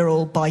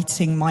squirrel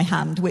biting my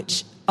hand,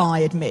 which I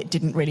admit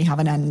didn't really have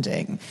an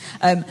ending.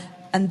 And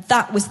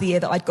that was the year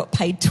that I'd got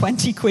paid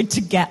 20 quid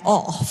to get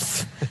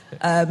off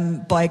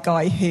by a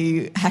guy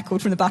who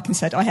heckled from the back and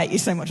said, "I hate you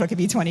so much, I'll give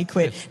you 20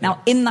 quid."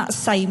 Now, in that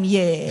same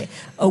year,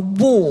 a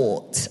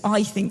wart,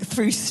 I think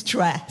through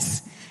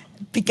stress,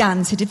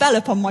 began to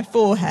develop on my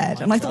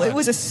forehead, and I thought it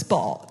was a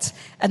spot,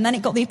 and then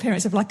it got the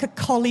appearance of like a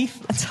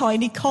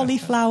tiny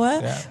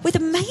cauliflower with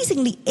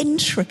amazingly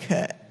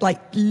intricate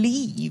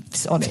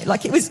leaves on it.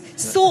 Like, it was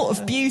sort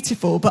of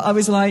beautiful, but I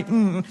was like,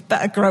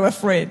 better grow a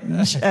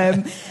fringe.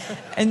 And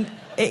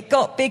it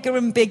got bigger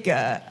and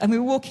bigger, and we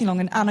were walking along,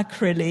 and Anna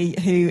Crilly,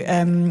 who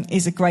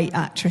is a great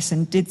actress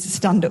and did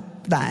stand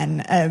up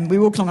then, we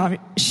walked along, and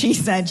she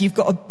said, "You've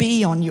got a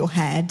bee on your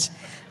head."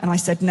 And I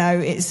said, "No,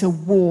 it's a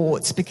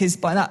wart," because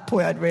by that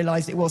point I'd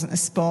realised it wasn't a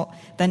spot.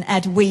 Then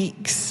Ed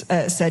Weeks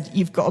said,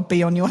 "You've got a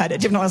bee on your head." I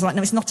was like,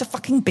 "No, it's not a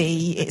fucking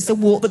bee. It's a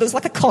wart that looks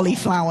like a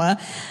cauliflower."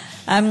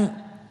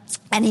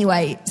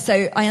 Anyway,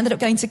 so I ended up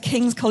going to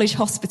King's College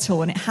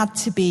Hospital, and it had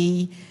to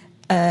be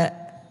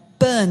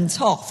burnt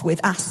off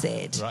with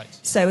acid. Right.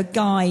 So a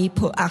guy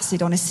put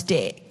acid on a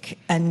stick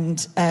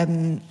and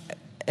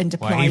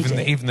applied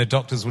it. Even the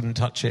doctors wouldn't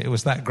touch it. It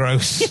was that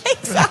gross.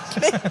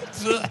 Exactly.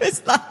 It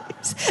was like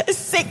a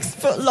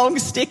 6-foot-long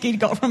stick he'd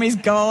got from his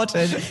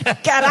garden.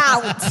 "Get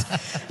out!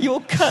 You're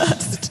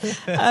cursed."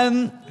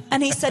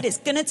 And he said, "It's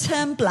going to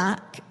turn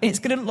black, it's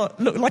going to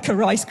look like a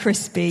Rice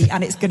Krispie,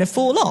 and it's going to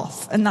fall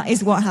off." And that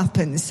is what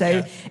happened.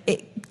 So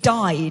it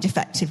died,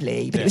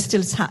 effectively, but it was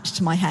still attached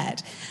to my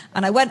head.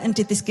 And I went and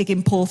did this gig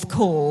in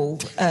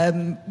Porthcawl,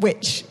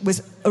 which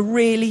was a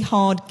really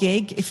hard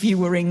gig if you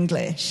were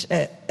English.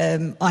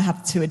 I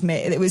have to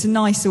admit, it was a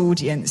nice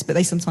audience, but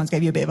they sometimes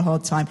gave you a bit of a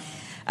hard time.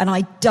 And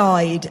I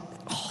died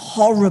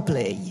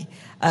horribly.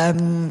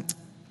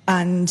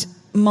 And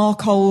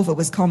Mark Olver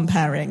was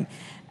comparing.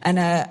 And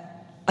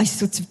I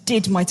sort of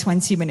did my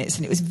 20 minutes,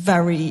 and it was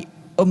very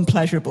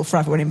unpleasurable for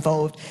everyone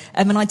involved.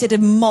 And I did a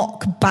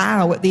mock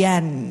bow at the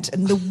end,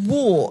 and the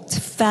wart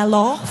fell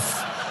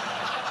off.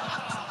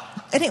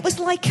 And it was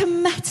like a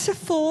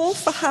metaphor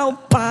for how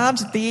bad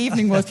the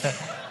evening was.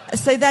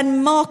 So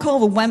then Mark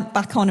Olver went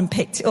back on and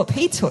picked it up.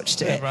 He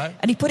touched it,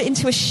 and he put it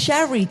into a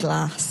sherry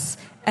glass,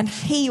 and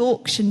he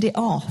auctioned it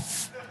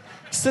off.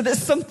 So that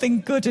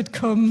something good had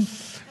come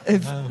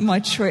of my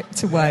trip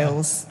to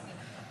Wales.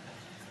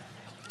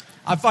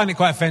 I find it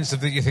quite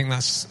offensive that you think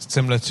that's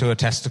similar to a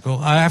testicle.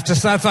 I have to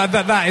say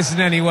that isn't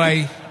in any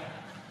way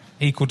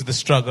equal to the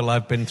struggle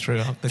I've been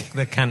through,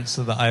 the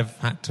cancer that I've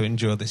had to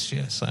endure this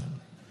year. So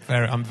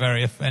I'm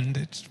very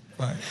offended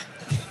by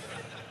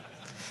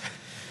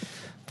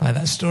by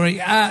that story.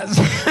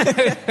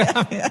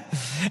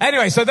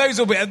 Anyway, so those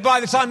will be, by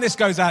the time this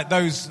goes out,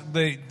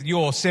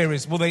 your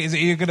series, are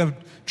you going to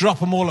drop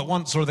them all at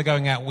once, or are they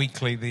going out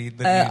weekly?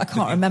 I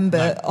can't remember.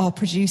 No. Our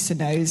producer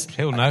knows.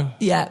 He'll know.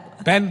 Yeah.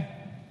 Ben?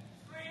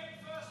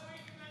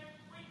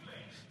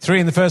 3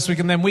 in the first week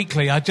and then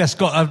weekly. I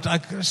felt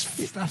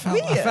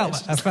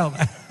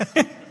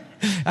that.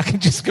 I can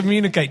just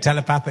communicate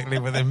telepathically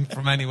with him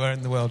from anywhere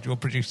in the world, your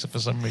producer, for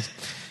some reason.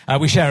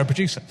 We share a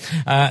producer.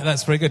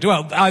 That's very good.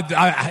 Well,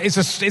 it's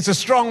a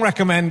strong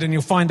recommend, and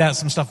you'll find out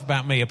some stuff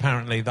about me,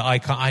 apparently, that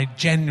I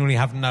genuinely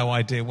have no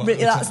idea what.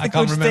 Really, that's the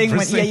good thing.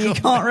 You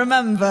can't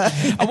remember.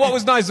 And what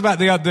was nice about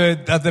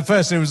the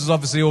first series was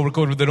obviously all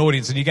recorded with an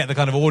audience, and you get the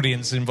kind of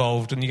audience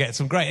involved, and you get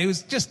some great. It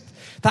was just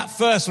that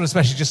first one,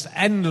 especially, just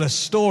endless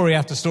story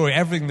after story,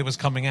 everything that was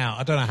coming out.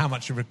 I don't know how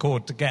much you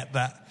record to get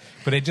that,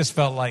 but it just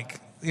felt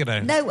like.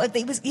 No,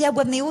 it was,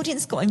 when the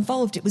audience got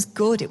involved, it was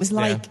good. It was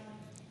like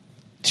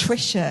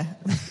Trisha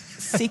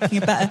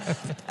seeking a better.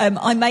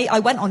 I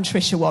went on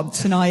Trisha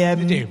once, and I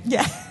Did you?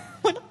 Yeah,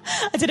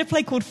 I did a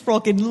play called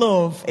Frog in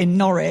Love in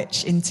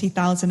Norwich in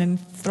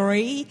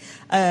 2003,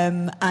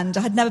 and I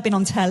had never been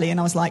on telly, and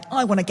I was like,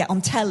 I want to get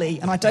on telly,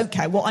 and I don't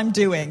care what I'm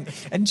doing.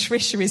 And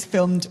Trisha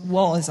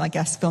was, I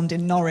guess, filmed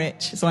in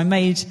Norwich, so I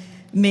made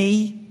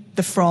me,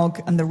 the frog,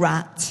 and the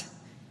rat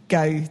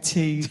go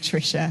to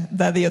Trisha.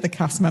 They're the other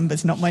cast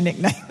members, not my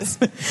nicknames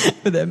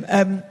for them.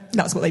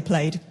 That's what they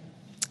played.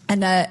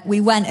 And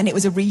we went, and it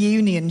was a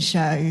reunion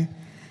show.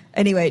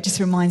 Anyway, it just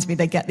reminds me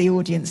they get the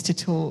audience to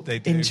talk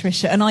in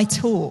Trisha. And I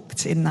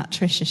talked in that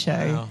Trisha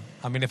show. Wow.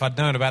 I mean, if I'd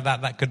known about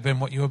that could have been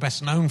what you were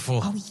best known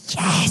for. Oh,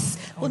 yes.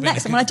 Well,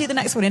 when I do the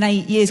next one in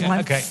 8 years, when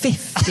I'm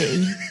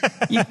 50,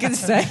 you can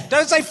say...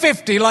 Don't say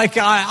 50 like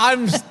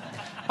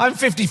I'm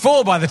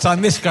 54 by the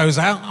time this goes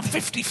out. I'm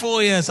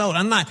 54 years old.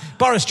 And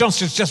Boris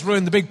Johnson's just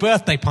ruined the big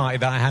birthday party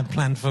that I had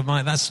planned for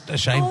That's a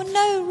shame. Oh,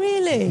 no,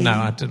 really? No,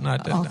 I didn't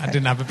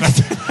have a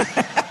birthday.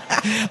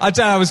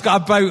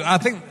 I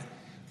think,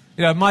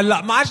 my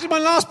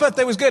last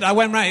birthday was good. I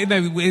went round,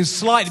 it was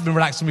slightly more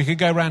relaxed, and we could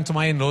go round to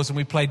my in-laws, and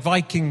we played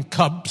Viking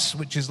Cubs,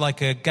 which is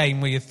like a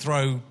game where you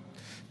throw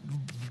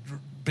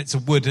bits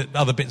of wood at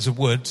other bits of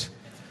wood.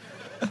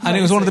 And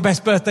it was one of the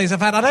best birthdays I've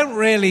had. I don't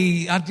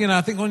really, I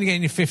think when you get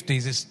in your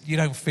 50s, you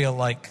don't feel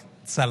like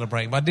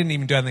celebrating. But I didn't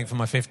even do anything for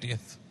my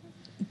 50th.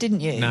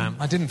 Didn't you? No,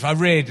 I didn't. I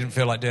really didn't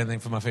feel like doing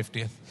anything for my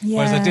 50th. Yeah.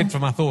 Whereas I did for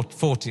my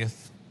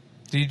 40th.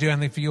 Did you do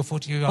anything for your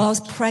 40th? Well, I was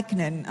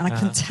pregnant, and I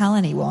couldn't tell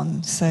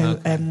anyone. So,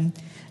 no. And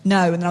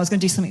then I was going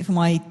to do something for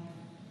my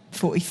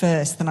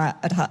 41st, and I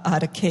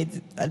had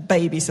a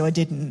baby, so I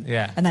didn't.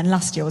 Yeah. And then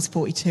last year I was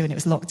 42, and it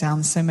was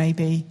lockdown, so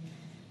maybe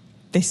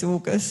this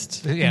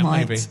August. Yeah,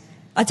 maybe.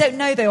 I don't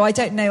know, though.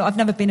 I've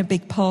never been a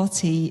big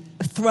party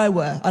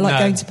thrower. I like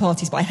going to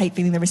parties, but I hate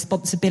feeling the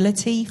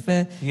responsibility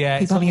for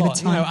people having a good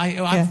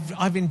time.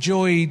 I've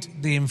enjoyed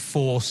the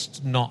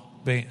enforced not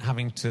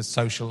having to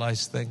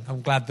socialise thing.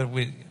 I'm glad that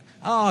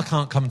I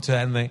can't come to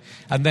anything.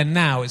 And then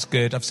now it's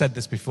good. I've said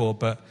this before,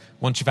 but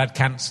once you've had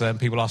cancer and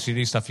people ask you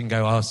to do stuff, you can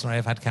go, oh, sorry,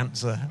 I've had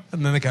cancer.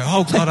 And then they go,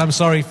 oh, God, I'm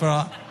sorry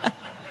for...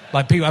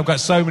 Like, I've got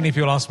so many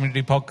people asking me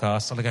to do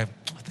podcasts, and I go,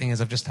 the thing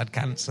is, I've just had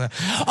cancer.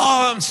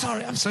 Oh, I'm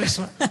sorry, I'm so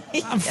sorry.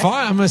 I'm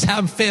fine,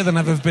 I'm fitter than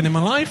I've ever been in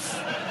my life.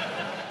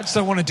 I just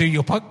don't want to do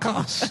your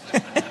podcast.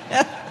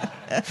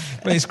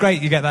 But it's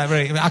great you get that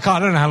really... I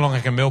don't know how long I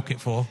can milk it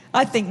for.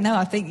 I think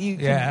you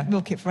can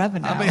milk it forever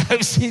now.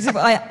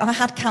 I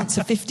had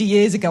cancer 50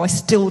 years ago. I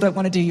still don't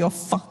want to do your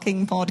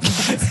fucking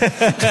podcast.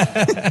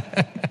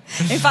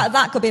 In fact,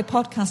 that could be a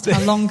podcast.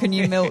 How long can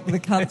you milk the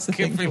cancer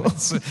thing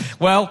for?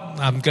 Well,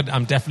 I'm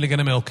definitely going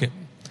to milk it.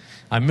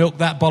 I milked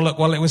that bollock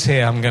while it was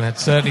here. I'm going to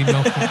certainly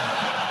milk it.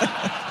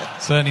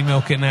 Certainly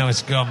milk it now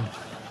it's gone.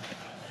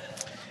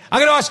 I'm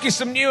going to ask you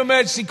some new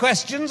emergency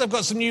questions.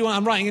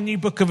 I'm writing a new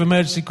book of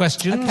emergency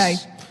questions. Okay.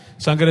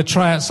 So I'm going to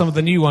try out some of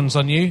the new ones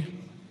on you.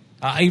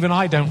 Even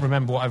I don't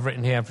remember what I've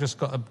written here. I've just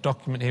got a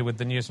document here with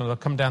the newest ones. I'll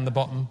come down the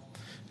bottom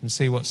and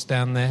see what's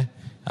down there.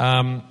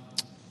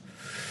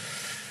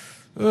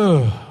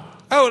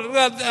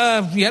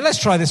 Let's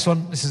try this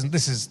one. This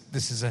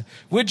is a...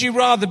 Would you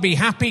rather be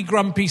happy,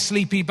 grumpy,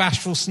 sleepy,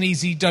 bashful,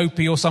 sneezy,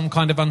 dopey, or some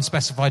kind of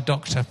unspecified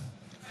doctor?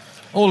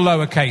 All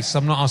lowercase.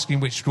 I'm not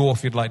asking which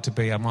dwarf you'd like to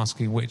be. I'm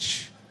asking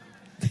which...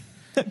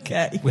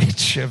 Okay.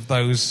 Which of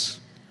those...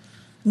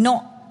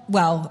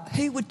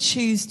 Who would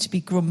choose to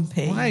be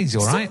grumpy? Well, he's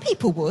all right. Some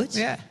people would.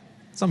 Yeah.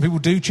 Some people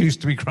do choose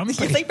to be grumpy.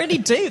 Yeah, they really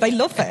do. They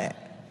love it.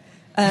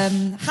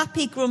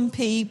 Happy,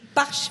 grumpy,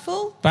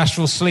 bashful?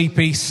 Bashful,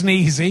 sleepy,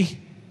 sneezy,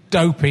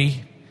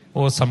 dopey,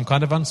 or some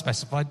kind of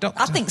unspecified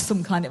doctor. I think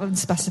some kind of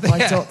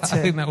unspecified doctor.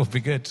 I think that would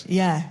be good.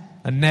 Yeah.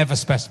 And never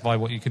specify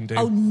what you can do.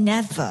 Oh,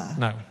 never?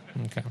 No.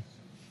 Okay.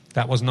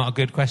 That was not a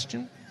good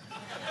question.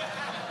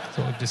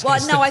 I'd be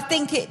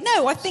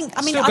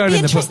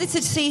interested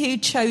to see who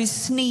chose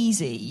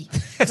sneezy.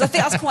 Because I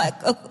think that's quite...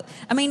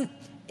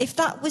 if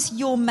that was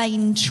your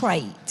main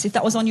trait, if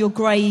that was on your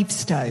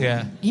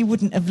gravestone, you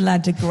wouldn't have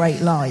led a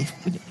great life.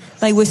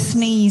 They were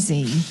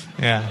sneezy.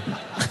 Yeah.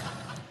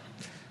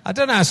 I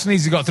don't know how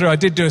Sneezy got through. I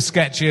did do a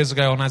sketch years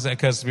ago on As It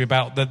Occurs to Me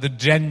about the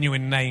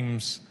genuine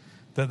names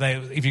that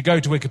if you go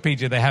to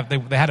Wikipedia,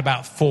 they had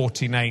about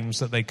 40 names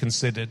that they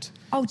considered.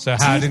 Oh, so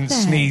how didn't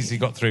Sneezy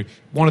got through?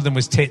 One of them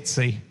was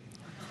Titsy,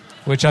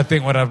 which I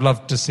think I'd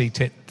love to see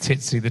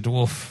Titsy the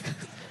dwarf.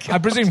 I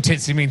presume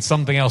Titsy means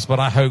something else, but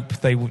I hope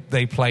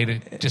they played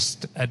it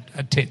just a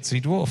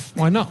Titsy dwarf.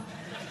 Why not?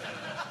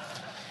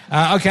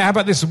 Okay, how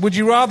about this? Would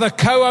you rather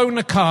co-own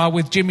a car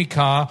with Jimmy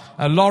Carr,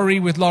 a lorry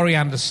with Laurie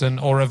Anderson,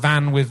 or a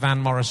van with Van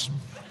Morrison?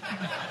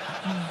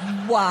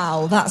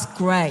 Wow, that's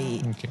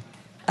great. Thank you.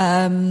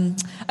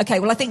 Okay,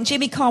 well, I think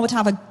Jimmy Carr would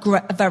have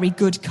a very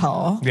good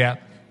car. Yeah.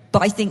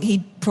 But I think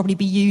he'd probably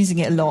be using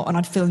it a lot, and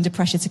I'd feel under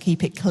pressure to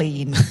keep it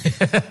clean.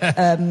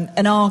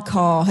 And our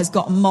car has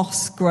got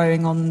moss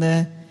growing on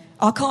the...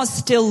 Our car's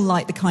still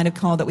like the kind of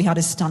car that we had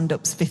as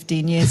stand-ups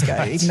 15 years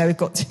ago, even though we've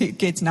got 2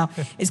 kids now.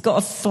 It's got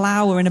a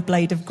flower and a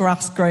blade of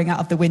grass growing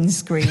out of the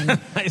windscreen,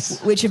 Nice.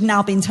 which have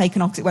now been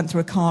taken off because it went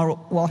through a car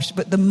wash,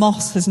 but the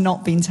moss has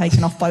not been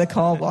taken off by the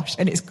car wash,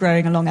 and it's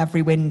growing along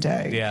every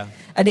window. Yeah.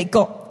 And it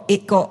got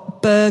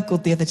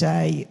burgled the other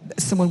day.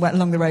 Someone went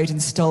along the road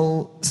and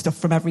stole stuff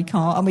from every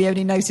car, and we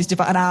only noticed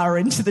about an hour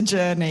into the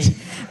journey.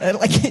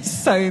 Like, it's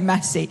so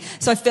messy.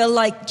 So I feel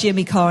like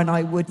Jimmy Carr and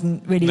I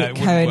wouldn't really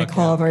co-own a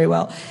car very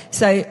well.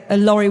 So a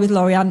lorry with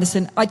Laurie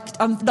Anderson.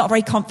 I'm not a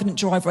very confident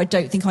driver. I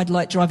don't think I'd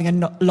like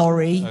driving a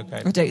lorry.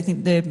 Okay. I don't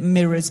think the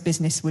mirrors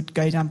business would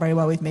go down very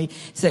well with me.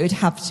 So it would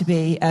have to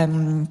be...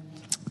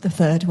 the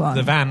third one.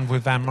 The van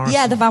with Van Morrison?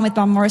 Yeah, the van with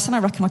Van Morrison. I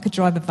reckon I could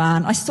drive a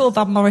van. I saw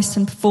Van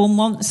Morrison perform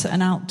once at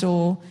an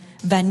outdoor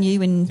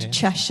venue in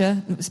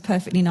Cheshire. It was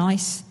perfectly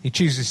nice. He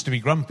chooses to be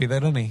grumpy,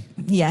 though, doesn't he?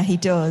 Yeah, he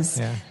does.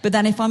 Yeah. But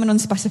then if I'm an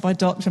unspecified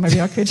doctor, maybe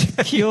I could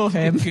cure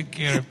him. Could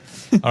cure him.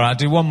 All right, I'll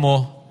do one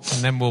more,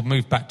 and then we'll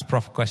move back to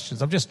proper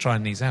questions. I'm just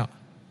trying these out.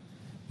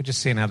 We're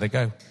just seeing how they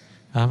go.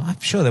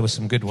 I'm sure there were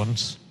some good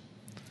ones.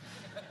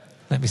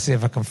 Let me see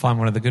if I can find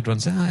one of the good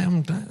ones. I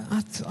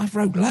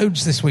wrote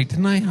loads this week,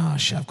 didn't I? Oh,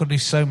 shit, I've got to do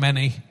so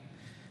many.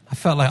 I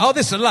felt like, I want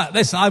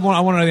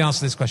to know the answer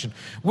to this question.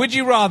 Would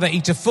you rather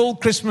eat a full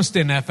Christmas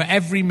dinner for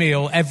every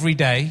meal every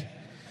day,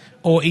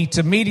 or eat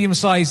a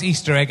medium-sized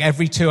Easter egg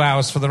every 2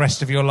 hours for the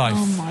rest of your life?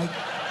 Oh, my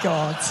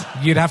God.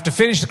 You'd have to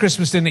finish the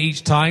Christmas dinner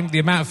each time. The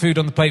amount of food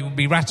on the plate would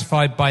be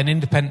ratified by an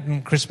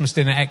independent Christmas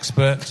dinner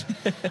expert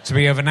to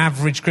be of an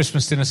average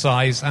Christmas dinner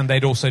size, and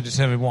they'd also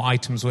determine what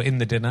items were in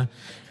the dinner.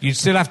 You'd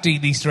still have to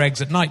eat the Easter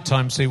eggs at night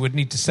time, so you would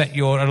need to set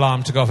your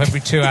alarm to go off every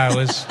 2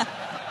 hours.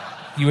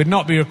 You would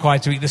not be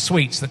required to eat the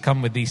sweets that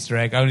come with the Easter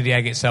egg, only the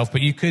egg itself,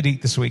 but you could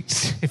eat the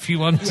sweets if you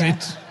wanted. Yeah.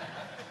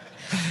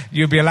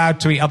 You'd be allowed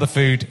to eat other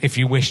food if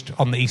you wished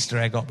on the Easter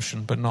egg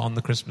option, but not on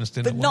the Christmas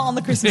dinner But one. not on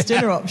the Christmas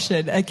dinner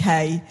option.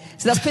 Okay.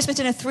 So that's Christmas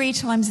dinner 3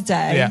 times a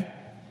day.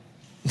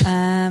 Yeah.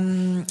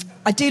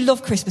 I do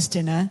love Christmas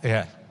dinner.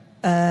 Yeah.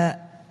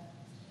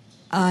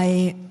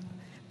 I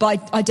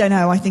don't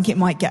know. I think it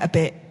might get a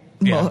bit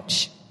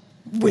much.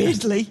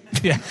 Weirdly.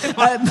 Yeah.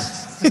 I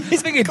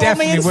think it call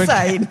me definitely would.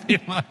 insane.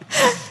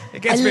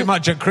 It gets a bit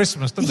much at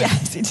Christmas, doesn't it?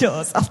 Yes, it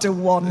does. After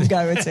one go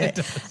at it.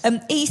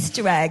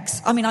 Easter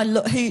eggs. I mean,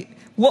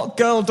 what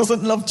girl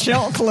doesn't love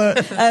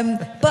chocolate?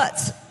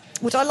 But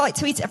would I like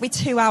to eat it every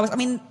 2 hours? I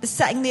mean,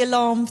 setting the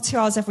alarm for 2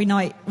 hours every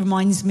night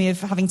reminds me of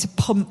having to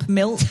pump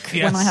milk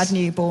when I had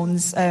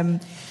newborns.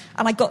 And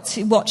I got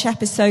to watch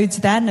episodes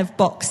then of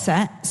box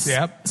sets.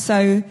 Yep.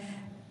 So,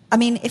 I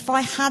mean, if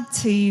I had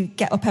to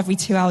get up every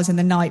 2 hours in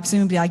the night,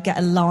 presumably I'd get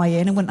a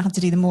lie-in. I wouldn't have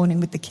to do the morning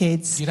with the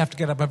kids. You'd have to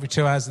get up every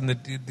 2 hours, and you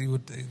have to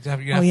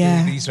eat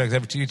the Easter eggs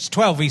every 2. It's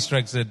 12 Easter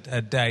eggs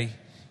a day.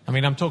 I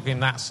mean, I'm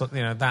talking that's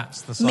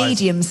the size.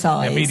 Medium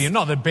size. Yeah, medium,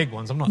 not the big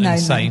ones. I'm not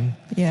insane. No.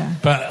 Yeah.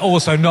 But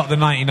also not the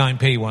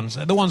 99p ones.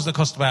 The ones that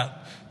cost about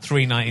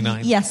 $3.99.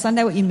 Yes, I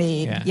know what you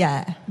mean.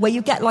 Yeah. Where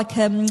you get like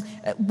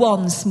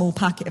one small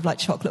packet of like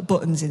chocolate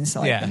buttons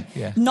inside them.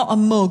 Yeah. Not a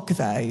mug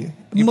though.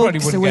 You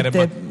Mugs probably wouldn't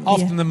get a mug.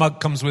 Often yeah. the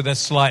mug comes with a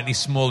slightly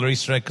smaller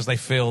Easter egg because they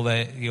feel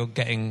that you're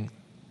getting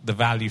the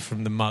value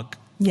from the mug.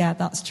 Yeah,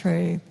 that's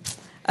true.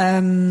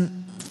 I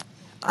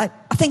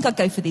think I'd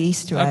go for the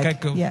Easter egg. Okay,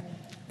 cool. Yeah.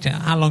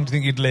 How long do you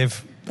think you'd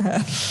live? I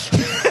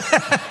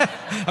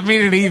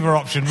mean, an either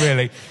option,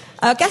 really.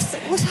 I guess,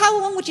 how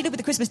long would you live with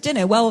the Christmas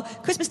dinner? Well,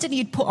 Christmas dinner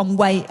you'd put on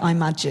weight, I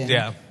imagine.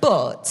 Yeah.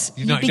 But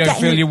you don't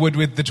feel you would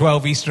with the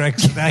 12 Easter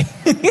eggs a day?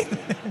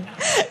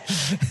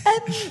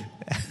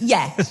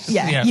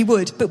 Yeah, you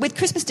would. But with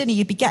Christmas dinner,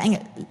 you'd be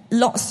getting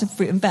lots of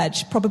fruit and veg.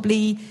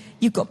 Probably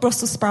you've got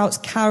Brussels sprouts,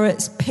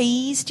 carrots,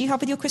 peas. Do you have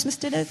with your Christmas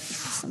dinner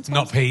sometimes?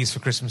 Not peas for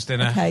Christmas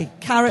dinner. Okay.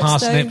 Carrots,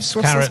 parsnips,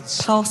 though,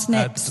 carrots.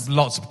 Parsnips.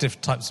 Lots of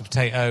different types of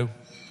potato.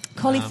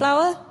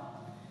 Cauliflower?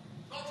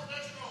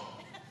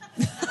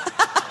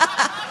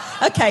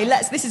 Okay,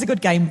 this is a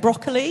good game.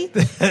 Broccoli?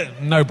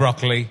 No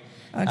broccoli.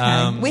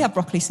 Okay. We have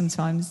broccoli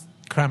sometimes.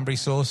 Cranberry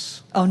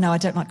sauce? Oh, no, I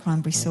don't like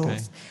cranberry sauce.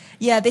 Okay.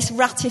 Yeah, this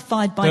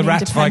ratified by the an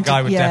ratified independent...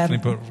 guy would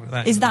definitely put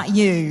that. Is that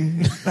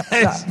you?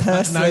 that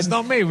person? No, it's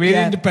not me.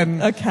 We're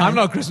independent. Okay. I'm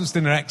not a Christmas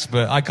dinner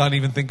expert. I can't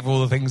even think of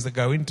all the things that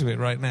go into it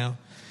right now.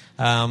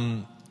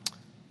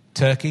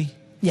 Turkey?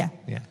 Yeah.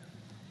 Yeah.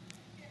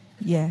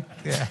 Yeah.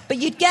 Yeah. But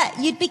you'd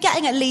be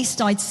getting at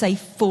least, I'd say,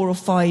 4 or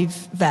 5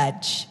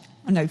 veg,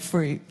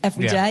 fruit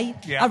every day.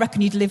 Yeah. I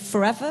reckon you'd live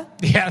forever.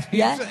 Yeah,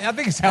 I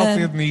think it's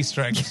healthier than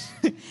Easter eggs.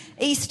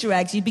 Easter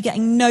eggs, you'd be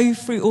getting no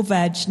fruit or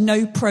veg,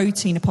 no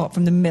protein apart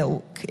from the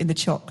milk in the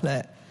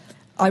chocolate.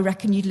 I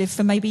reckon you'd live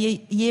for maybe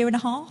a year and a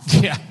half.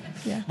 Yeah.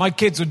 My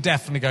kids would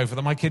definitely go for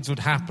that. My kids would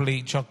happily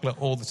eat chocolate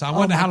all the time. I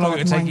wonder how long it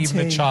would take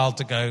even a child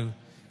to go,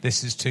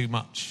 this is too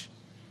much.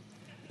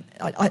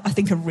 I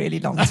think a really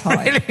long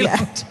time.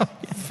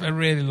 A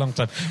really long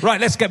time.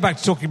 Right, let's get back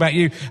to talking about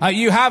you.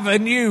 You have a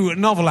new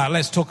novel out.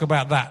 Let's talk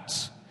about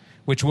that,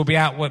 which will be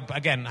out,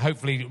 again,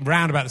 hopefully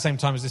round about the same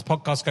time as this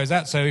podcast goes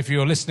out. So if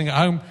you're listening at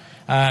home,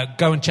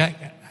 go and check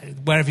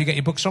wherever you get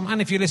your books from.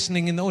 And if you're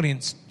listening in the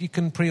audience, you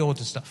can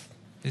pre-order stuff.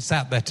 It's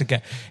out there to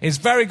get. It's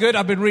very good.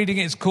 I've been reading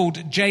it. It's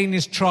called Jane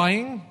is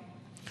Trying.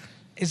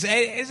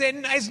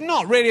 It's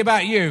not really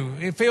about you.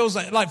 It feels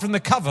like from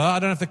the cover, I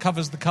don't know if the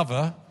cover's the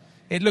cover,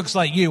 it looks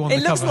like you on the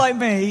cover. It looks like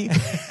me,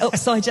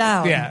 upside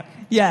down. Yeah.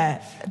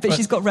 Yeah, but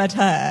she's got red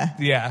hair.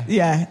 Yeah.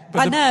 Yeah.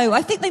 I know.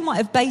 I think they might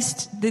have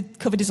the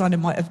cover designer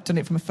might have done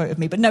it from a photo of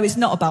me, but no, it's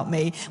not about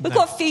me. We've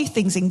got a few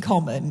things in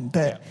common,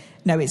 but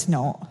no, it's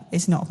not.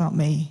 It's not about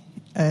me.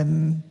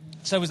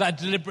 So was that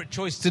a deliberate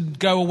choice to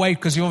go away?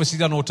 Because you've obviously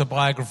done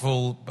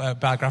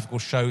biographical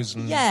shows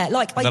and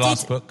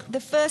last book. The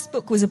first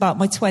book was about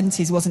my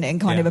 20s, wasn't it? And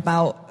kind of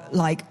about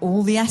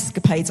all the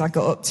escapades I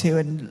got up to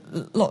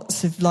and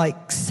lots of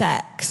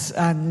sex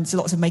and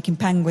lots of making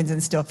penguins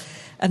and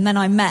stuff. And then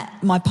I met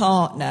my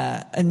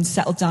partner and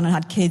settled down and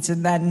had kids.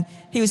 And then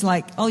he was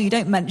like, oh, you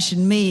don't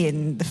mention me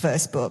in the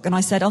first book. And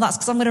I said, oh, that's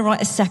because I'm going to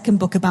write a second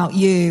book about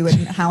you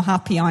and how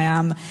happy I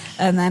am.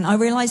 And then I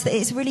realised that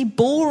it's really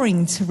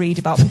boring to read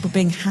about people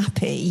being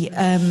happy.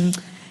 And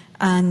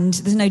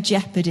there's no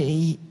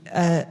jeopardy.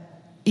 The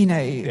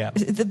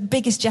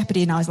biggest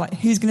jeopardy now is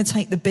who's going to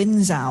take the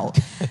bins out?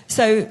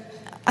 So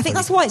I think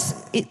that's why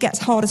it gets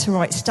harder to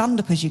write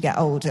stand-up as you get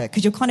older,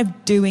 because you're kind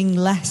of doing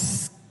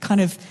less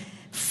kind of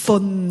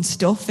fun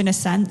stuff in a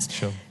sense.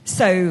 Sure.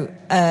 So,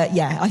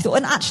 I thought,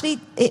 and actually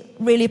it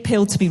really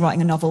appealed to me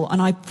writing a novel,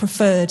 and I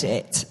preferred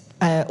it,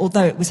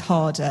 although it was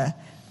harder.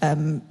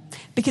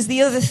 Because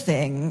the other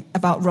thing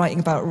about writing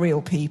about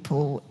real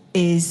people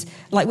is,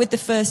 with the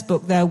first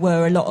book, there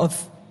were a lot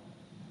of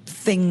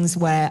things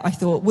where I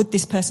thought, would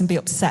this person be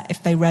upset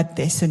if they read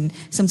this? And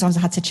sometimes I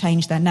had to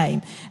change their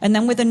name. And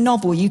then with a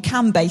novel, you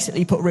can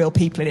basically put real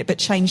people in it, but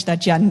change their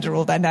gender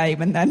or their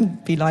name and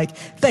then be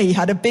like, they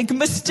had a big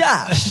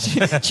moustache.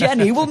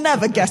 Jenny will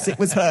never guess it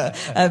was her.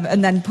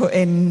 And then put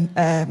in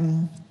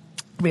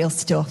real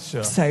stuff.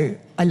 Sure. So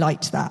I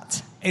liked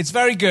that. It's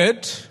very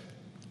good.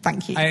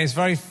 Thank you. It's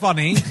very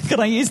funny. Can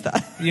I use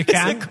that? You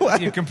can.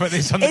 You can put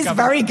this on the cover. It's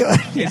very good.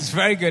 Yeah. It's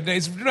very good.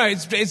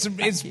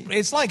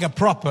 It's like a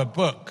proper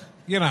book,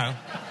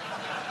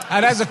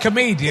 And as a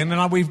comedian,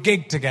 and we've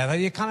gigged together,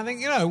 you kind of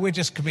think, we're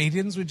just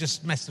comedians, we're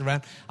just messing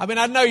around. I mean,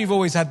 I know you've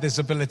always had this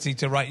ability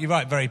to write. You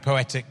write very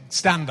poetic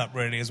stand-up,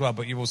 really, as well.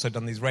 But you've also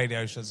done these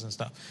radio shows and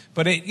stuff.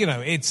 But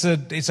it's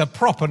a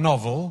proper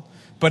novel.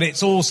 But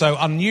it's also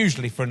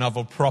unusually for a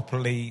novel.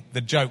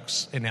 The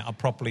jokes in it are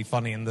properly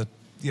funny and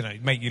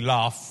make you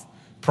laugh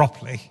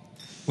properly,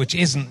 which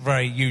isn't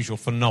very usual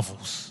for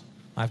novels.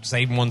 I have to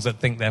say, even ones that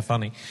think they're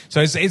funny.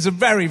 So it's a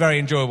very, very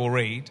enjoyable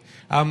read.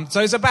 So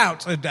it's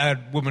about a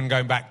woman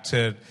going back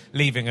to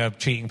leaving a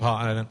cheating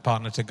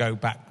partner to go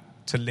back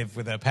to live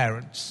with her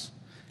parents.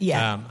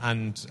 Yeah.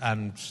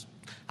 And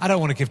I don't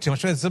want to give too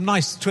much away. There's some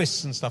nice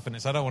twists and stuff in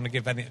it, so I don't want to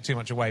give too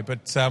much away.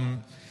 But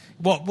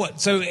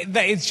So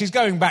she's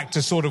going back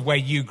to sort of where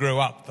you grew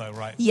up, though,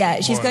 right?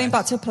 Yeah, she's going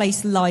back to a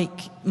place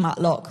like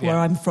Matlock, where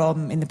I'm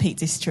from, in the Peak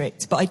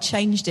District. But I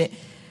changed it.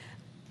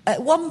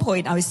 At one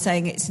point, I was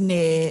saying it's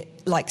near,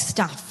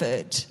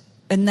 Stafford.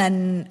 And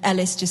then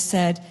Ellis just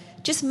said,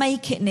 just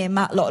make it near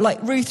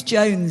Matlock. Ruth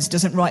Jones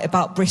doesn't write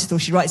about Bristol,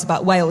 she writes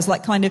about Wales.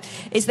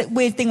 It's that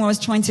weird thing where I was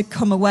trying to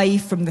come away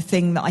from the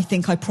thing that I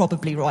think I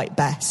probably write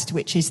best,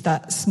 which is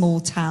that small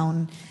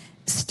town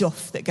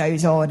stuff that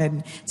goes on.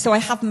 And so I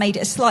have made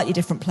it a slightly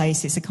different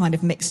place. It's a kind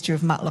of mixture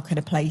of Matlock and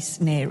a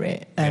place near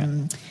it.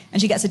 And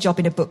she gets a job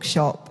in a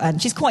bookshop,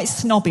 and she's quite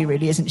snobby,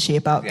 really, isn't she,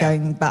 about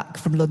going back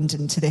from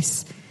London to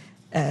this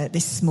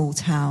small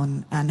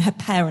town. And her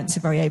parents are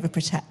very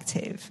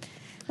overprotective,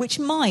 which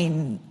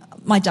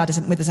my dad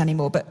isn't with us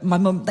anymore, but my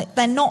mum,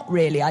 they're not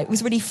really. It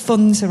was really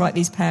fun to write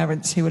these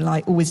parents who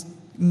were always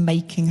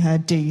making her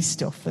do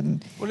stuff.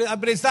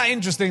 But it's that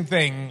interesting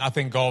thing, I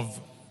think, of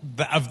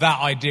that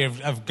idea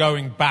of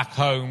going back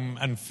home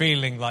and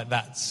feeling like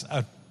that's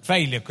a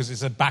failure because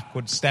it's a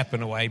backward step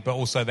in a way, but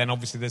also then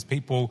obviously there's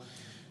people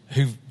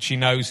who she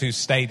knows who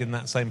stayed in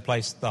that same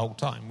place the whole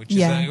time, which is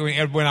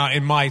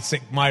in my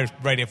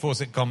Radio 4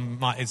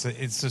 sitcom,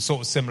 it's a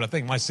sort of similar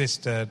thing. My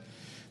sister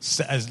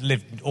has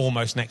lived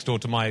almost next door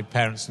to my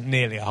parents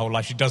nearly her whole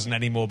life. She doesn't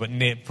anymore, but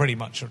pretty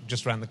much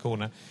just around the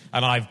corner.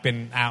 And I've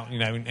been out,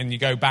 and you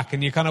go back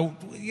and you kind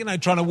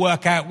of, trying to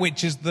work out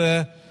which is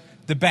the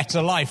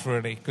better life,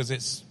 really, because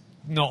it's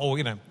not all,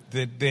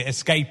 the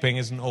escaping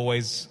isn't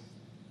always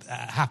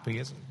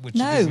happy, which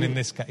No. isn't in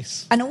this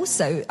case. And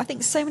also, I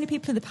think so many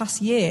people in the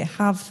past year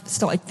have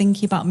started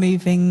thinking about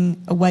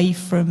moving away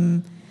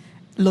from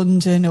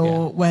London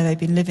or where they've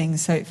been living.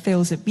 So it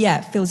feels a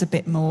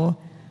bit more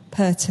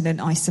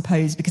pertinent, I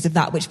suppose, because of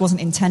that, which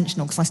wasn't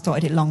intentional because I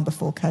started it long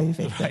before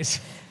COVID. Right.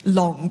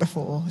 Long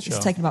before. Sure.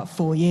 It's taken about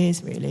 4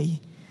 years,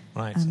 really.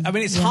 Right. I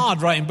mean, it's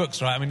hard writing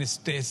books, right? I mean, it's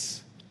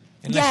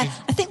Yeah,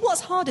 I think what's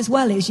hard as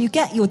well is you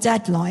get your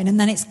deadline and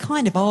then it's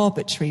kind of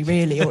arbitrary,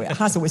 really, or it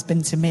has always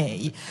been to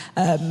me.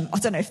 I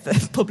don't know if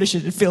the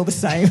publishers would feel the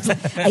same.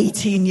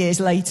 18 years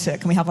later,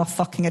 can we have our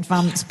fucking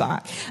advance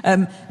back?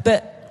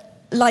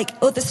 But like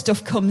other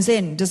stuff comes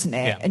in, doesn't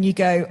it? Yeah. And you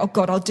go, oh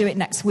God, I'll do it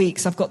next week,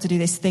 so I've got to do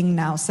this thing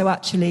now. So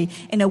actually,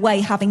 in a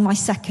way, having my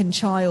second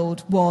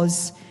child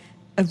was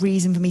a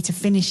reason for me to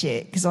finish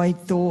it, because I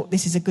thought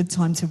this is a good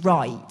time to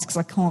write, because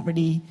I can't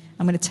really...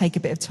 I'm going to take a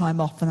bit of time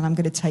off and then I'm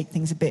going to take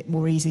things a bit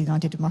more easy than I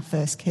did with my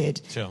first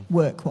kid, sure.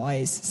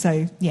 work-wise.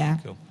 So, yeah.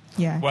 Cool.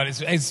 Yeah. Well,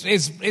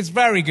 it's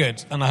very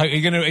good, and I hope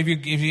you're going to.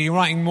 If you're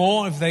writing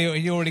more,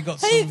 you already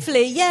got some.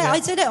 Hopefully, yeah. I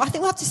don't know. I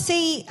think we'll have to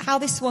see how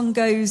this one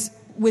goes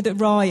with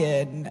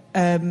Orion,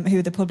 who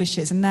are the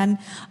publishers, and then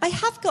I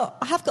have got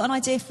an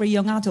idea for a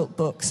young adult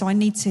book. So I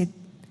need to.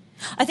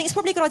 I think it's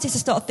probably a good idea to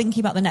start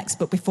thinking about the next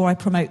book before I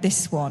promote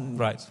this one.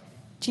 Right.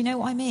 Do you know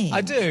what I mean?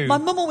 I do. My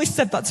mum always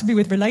said that to me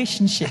with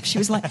relationships. She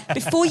was like,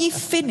 before you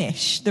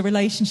finish the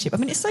relationship, I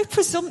mean, it's so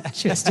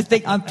presumptuous to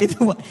think I'd be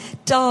the one.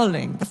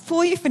 Darling,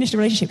 before you finish the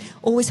relationship,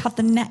 always have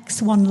the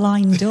next one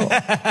lined up.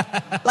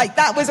 Like,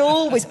 that was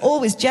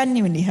always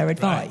genuinely her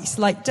advice. Right.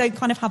 Like, don't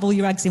kind of have all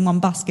your eggs in one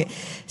basket.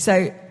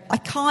 So I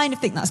kind of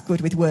think that's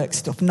good with work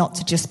stuff, not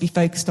to just be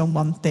focused on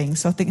one thing.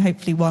 So I think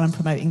hopefully while I'm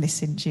promoting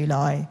this in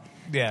July...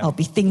 Yeah. I'll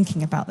be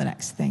thinking about the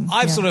next thing.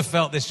 I've sort of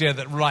felt this year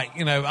that,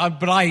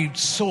 but I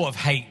sort of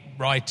hate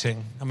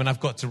writing. I mean, I have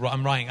got to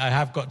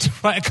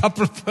write a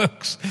couple of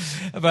books.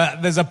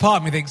 But there's a part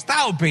of me thinks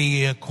that would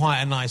be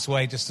quite a nice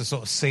way just to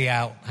sort of see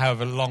out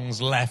however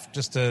long's left,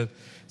 just to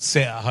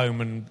sit at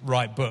home and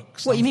write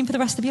books. What, you mean for the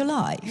rest of your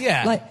life?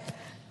 Yeah. Like,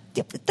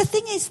 the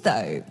thing is,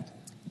 though,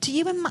 do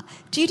you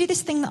do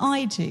this thing that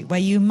I do, where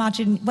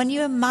when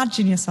you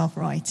imagine yourself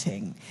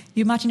writing,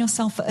 you imagine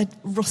yourself at a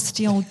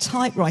rusty old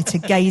typewriter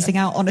gazing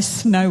out on a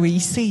snowy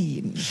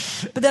scene.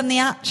 But then the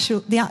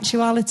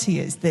actuality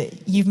is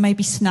that you've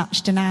maybe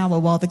snatched an hour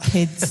while the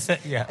kids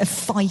are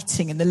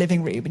fighting in the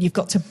living room, and you've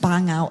got to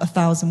bang out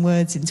 1,000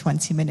 words in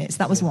 20 minutes.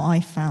 That was what I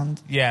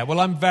found. Yeah, well,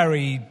 I'm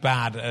very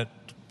bad at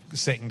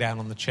sitting down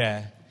on the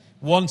chair.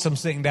 Once I'm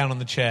sitting down on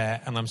the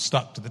chair and I'm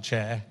stuck to the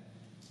chair,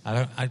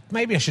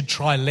 maybe I should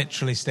try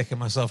literally sticking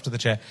myself to the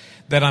chair.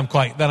 Then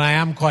I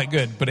am quite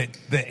good. But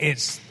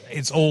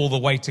it's all the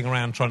waiting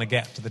around trying to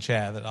get to the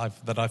chair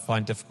that I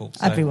find difficult.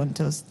 So, everyone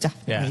does,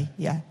 definitely.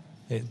 Yeah.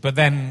 But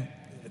then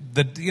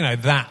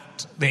the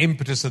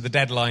impetus of the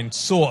deadline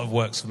sort of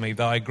works for me.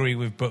 Though I agree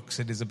with books,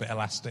 it is a bit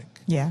elastic.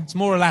 Yeah. It's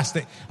more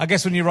elastic. I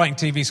guess when you're writing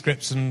TV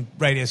scripts and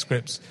radio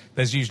scripts,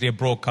 there's usually a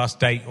broadcast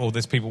date, or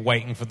there's people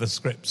waiting for the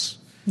scripts.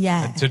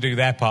 Yeah. To do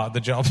their part of the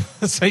job.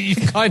 So you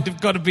kind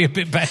of got to be a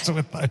bit better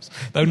with those,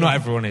 though not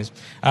everyone is.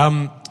 I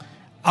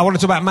want to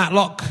talk about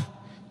Matlock.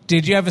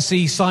 Did you ever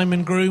see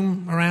Simon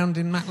Groom around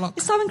in Matlock?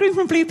 Is Simon Groom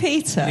from Blue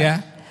Peter?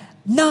 Yeah.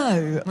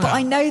 No, but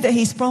I know that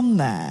he's from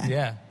there.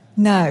 Yeah.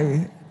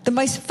 No. The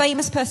most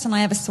famous person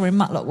I ever saw in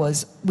Matlock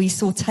we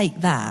saw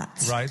Take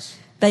That. Right.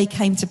 They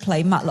came to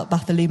play Matlock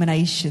Bath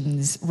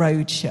Illuminations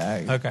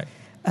roadshow. Okay.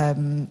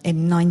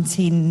 In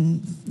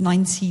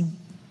 1990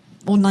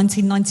 or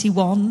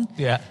 1991.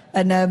 Yeah.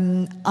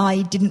 And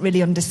I didn't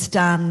really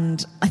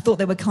understand. I thought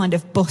they were kind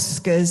of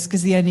buskers,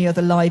 because the only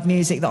other live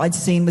music that I'd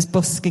seen was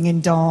busking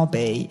in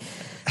Derby.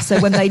 So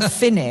when they'd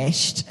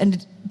finished,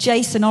 and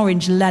Jason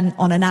Orange leant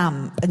on an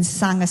amp and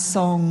sang a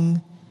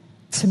song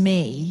to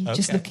me,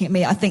 just looking at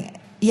me, I think,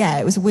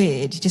 it was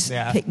weird. He just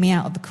picked me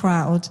out of the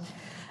crowd.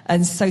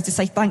 And so to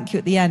say thank you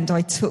at the end,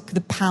 I took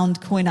the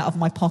 £1 coin out of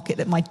my pocket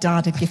that my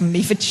dad had given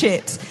me for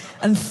chips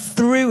and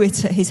threw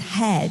it at his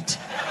head.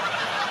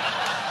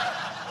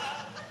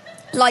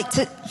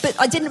 But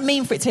I didn't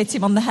mean for it to hit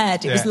him on the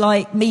head. It was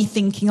like me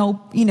thinking,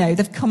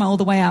 they've come all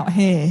the way out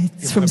here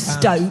from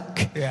Stoke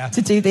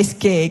to do this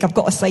gig. I've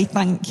got to say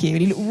thank you.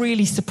 And he looked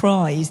really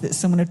surprised that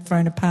someone had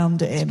thrown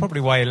 £1 at him. That's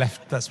probably why he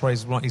left. That's why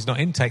he's not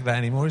in Take That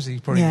anymore, is he?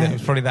 It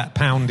was probably that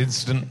 £1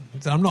 incident.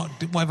 What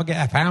if I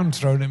get £1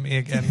 thrown at me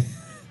again?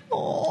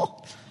 Oh.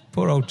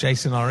 Poor old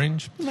Jason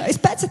Orange. It's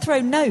better to throw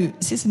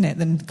notes, isn't it,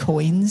 than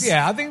coins?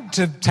 Yeah, I think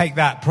to Take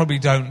That probably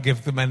don't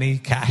give them any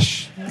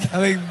cash.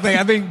 I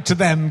think to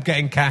them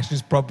getting cash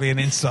is probably an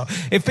insult.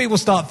 If people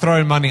start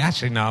throwing money,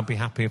 actually no, I'd be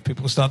happy if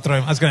people start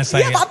throwing. I was going to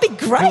say, that'd be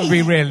great. It would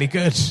be really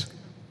good.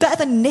 Better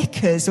than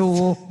knickers,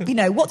 or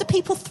what do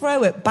people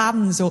throw at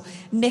bands, or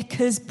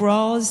knickers,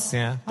 bras?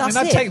 Yeah,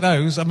 I'd take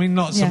those.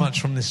 Not so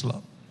much from this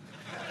lot.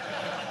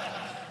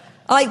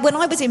 When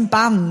I was in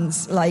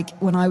bands,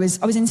 when I was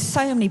in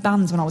so many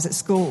bands when I was at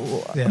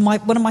school. Yeah.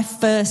 One of my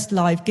first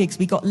live gigs,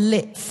 we got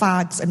lit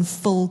fags and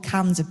full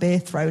cans of beer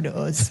thrown at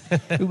us.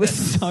 It was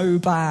so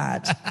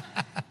bad.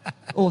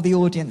 or the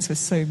audience was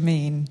so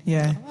mean.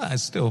 Yeah. Well,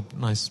 it's still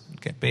nice to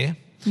get beer.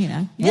 You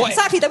know. Yeah,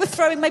 exactly. They were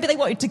throwing, maybe they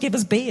wanted to give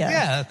us beer.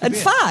 Yeah. And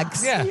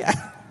fags.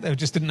 Yeah. They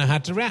just didn't know how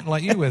to react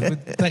like you were.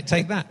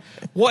 Take that.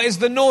 What is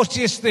the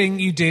naughtiest thing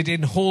you did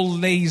in Hall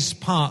Leys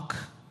Park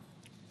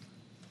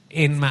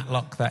in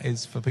Matlock, that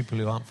is, for people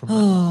who aren't from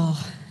Matlock?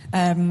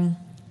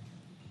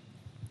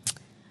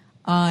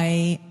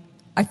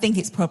 I think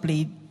it's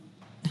probably...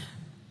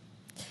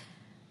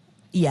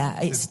 Yeah,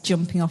 it's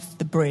jumping off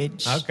the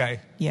bridge. Okay.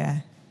 Yeah.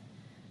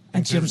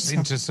 Into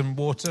some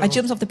water? I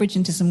jumped off the bridge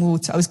into some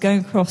water. I was going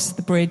across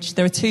the bridge.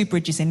 There are 2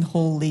 bridges in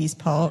Hall Leys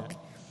Park.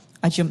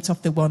 I jumped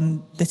off the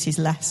one that is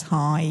less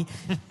high.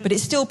 But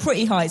it's still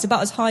pretty high. It's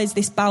about as high as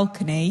this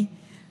balcony.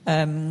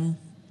 Oh,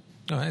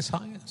 it's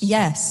high?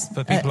 Yes.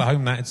 For people at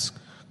home, it's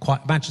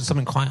quite... Imagine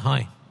something quite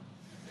high.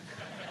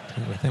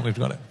 I think we've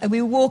got it. And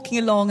we were walking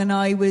along, and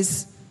I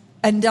was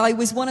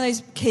one of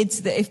those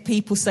kids that if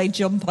people say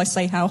jump, I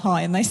say how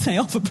high, and they say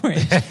off a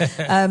bridge.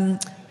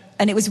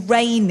 And it was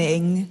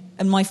raining,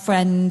 and my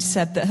friend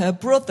said that her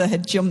brother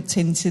had jumped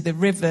into the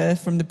river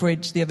from the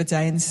bridge the other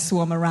day and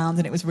swum around,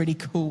 and it was really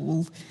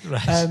cool.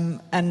 Right.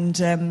 And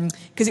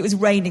because it was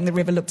raining, the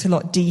river looked a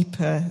lot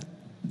deeper,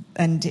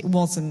 and it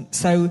wasn't.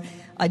 So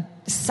I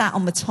sat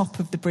on the top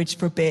of the bridge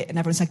for a bit, and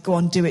everyone said, go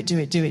on, do it, do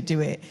it, do it, do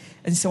it.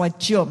 And so I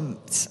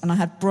jumped, and I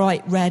had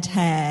bright red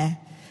hair,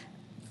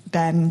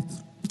 then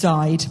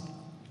died.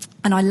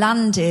 And I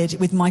landed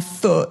with my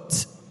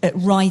foot at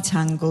right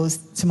angles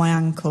to my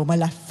ankle, my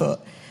left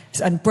foot,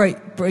 and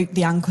broke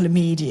the ankle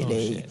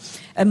immediately.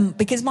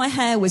 Because my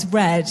hair was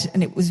red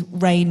and it was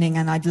raining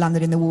and I'd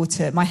landed in the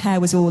water, my hair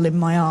was all in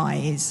my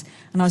eyes.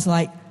 And I was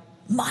like,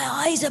 my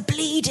eyes are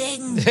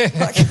bleeding.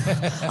 Like,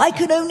 I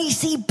can only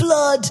see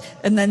blood.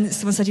 And then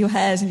someone said, your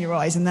hair's in your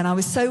eyes. And then I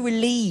was so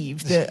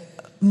relieved that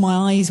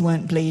my eyes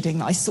weren't bleeding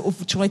that I sort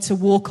of tried to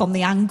walk on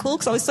the ankle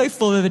because I was so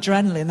full of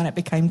adrenaline. Then it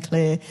became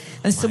clear.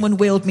 And someone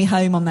wheeled me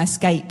home on their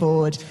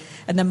skateboard.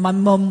 And then my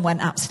mum went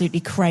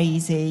absolutely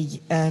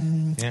crazy.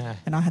 And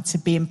I had to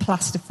be in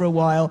plaster for a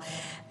while.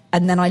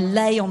 And then I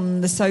lay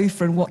on the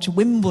sofa and watched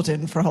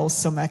Wimbledon for a whole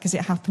summer because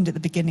it happened at the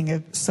beginning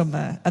of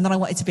summer. And then I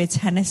wanted to be a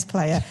tennis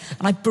player.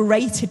 And I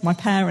berated my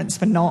parents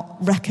for not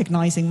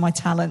recognising my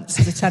talents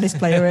as a tennis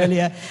player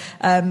earlier.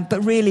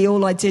 But really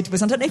all I did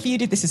was, I don't know if you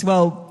did this as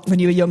well when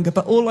you were younger,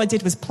 but all I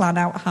did was plan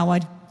out how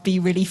I'd be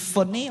really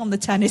funny on the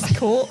tennis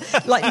court,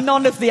 like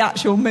none of the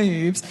actual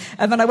moves.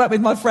 And then I went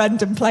with my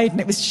friend and played, and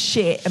it was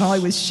shit, and I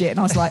was shit, and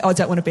I was like, oh, I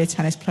don't want to be a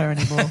tennis player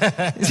anymore.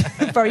 It's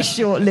a very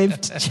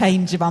short-lived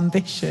change of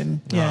ambition.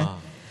 Yeah.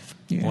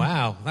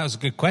 Wow, that was a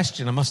good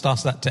question. I must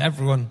ask that to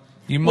everyone.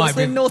 What's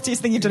the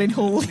naughtiest thing you've done in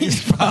Hall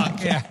Leys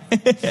Park? Yeah.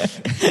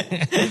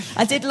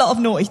 I did a lot of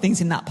naughty things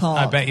in that park.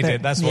 I bet you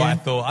did. That's what I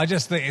thought. I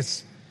just think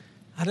it's...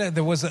 I don't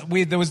know,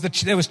 there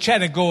was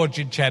Cheddar Gorge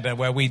in Cheddar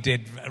where we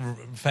did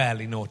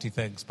fairly naughty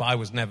things, but I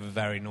was never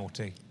very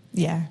naughty.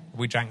 Yeah.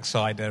 We drank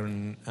cider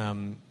and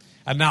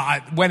now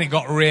when it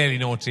got really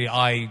naughty,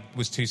 I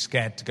was too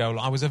scared to go.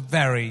 I was a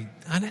very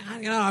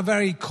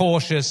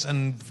cautious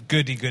and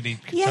goody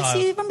Yes,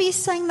 child. you remember you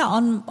saying that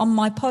on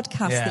my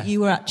podcast that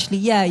you were actually,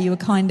 you were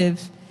kind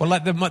of... Well,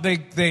 like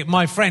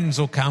my friends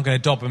all came, I'm going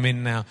to dob them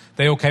in now.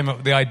 They all came up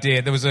with the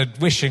idea. There was a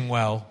wishing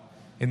well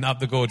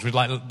up the gorge with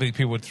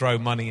people would throw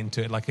money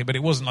into it, but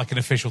it wasn't like an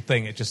official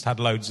thing. It just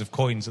had loads of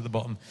coins at the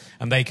bottom,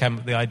 and they came up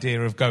with the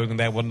idea of going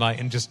there one night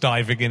and just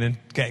diving in and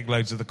getting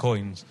loads of the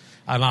coins.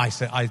 And I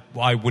said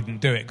I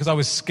wouldn't do it because I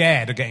was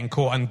scared of getting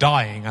caught and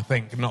dying. I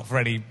think not for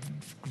any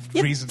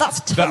reason.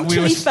 That's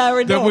totally fair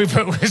enough.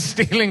 That we were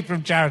stealing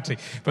from charity,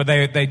 but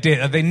they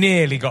did. They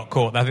nearly got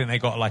caught. I think they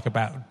got like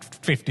about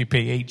 50p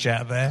each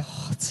out of there.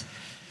 God.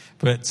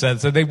 But so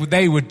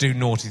they would do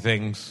naughty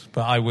things,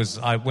 but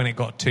when it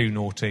got too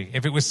naughty,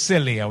 if it was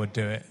silly, I would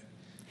do it.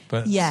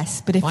 But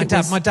yes, but if my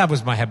dad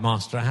was my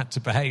headmaster, I had to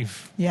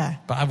behave. Yeah.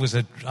 But I was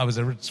a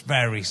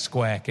very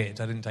square kid.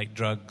 I didn't take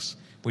drugs.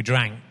 We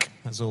drank.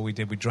 That's all we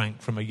did. We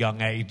drank from a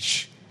young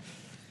age.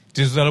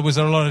 Was there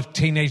a lot of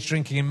teenage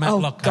drinking in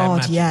Matlock? Oh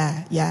God,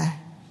 yeah.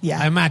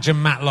 I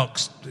imagine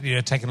Matlock's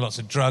taking lots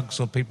of drugs,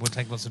 or people would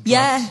take lots of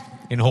drugs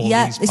in Hall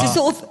Leys Park. It's a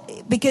sort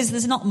of, because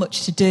there's not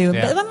much to do.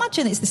 Yeah. But I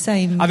imagine it's the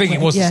same. I think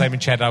it was the same in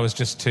Cheddar. I was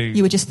just too...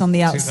 You were just on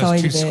the outside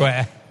of it. Too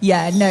square.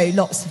 Yeah, no,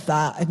 lots of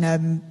that.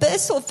 And but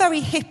it's sort of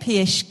very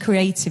hippie-ish,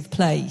 creative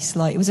place.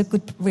 Like, it was a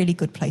really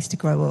good place to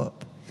grow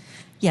up.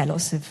 Yeah,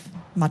 lots of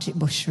magic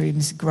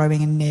mushrooms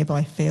growing in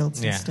nearby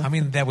fields and stuff. I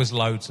mean, there was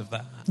loads of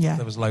that. Yeah.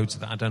 There was loads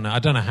of that. I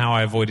don't know how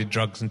I avoided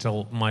drugs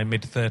until my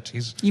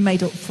mid-30s. You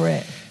made up for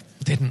it.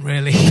 Didn't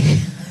really.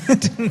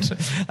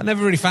 I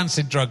never really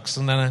fancied drugs,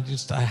 and then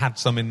I had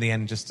some in the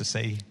end just to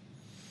see.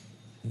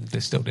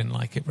 They still didn't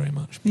like it very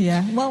much.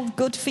 Yeah, well,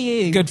 good for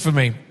you. Good for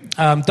me.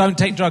 Don't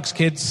take drugs,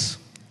 kids.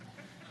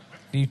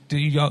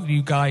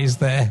 You guys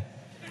there.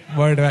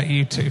 Worried about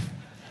you too.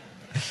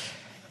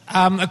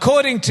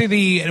 According to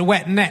the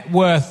Net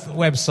Worth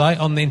website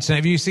on the internet,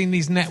 have you seen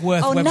these Net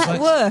Worth websites?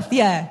 Net Worth,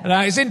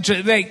 yeah. It's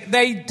interesting.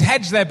 They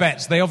hedge their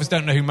bets. They obviously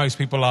don't know who most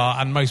people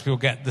are, and most people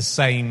get the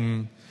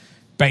same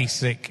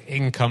basic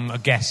income, a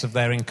guess of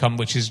their income,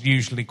 which is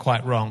usually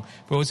quite wrong.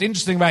 But what's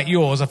interesting about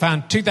yours, I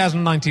found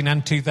 2019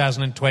 and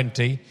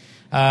 2020,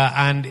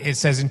 and it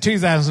says in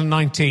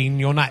 2019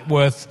 your net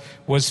worth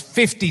was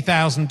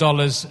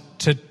 $50,000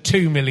 to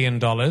 $2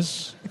 million.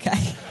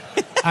 Okay.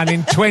 And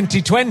in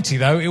 2020,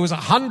 though, it was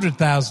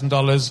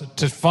 $100,000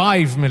 to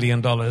 $5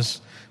 million.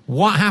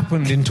 What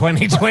happened in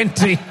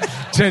 2020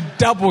 to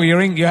double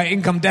your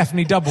income?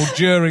 Definitely doubled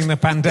during the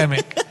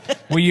pandemic.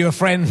 Were you a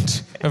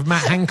friend of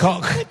Matt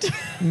Hancock?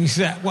 And you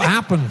said, what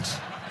happened?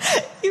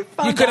 You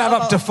could have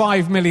up to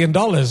 $5 million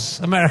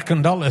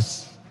American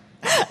dollars.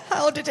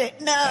 How did it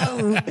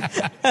know?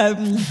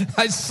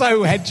 That's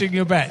so hedging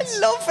your bets. I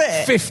love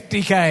it.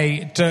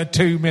 50k to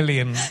 2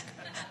 million.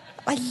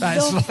 I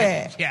love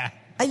it. Yeah.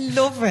 I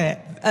love it.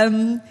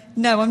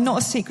 No, I'm not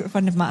a secret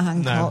friend of Matt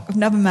Hancock. No. I've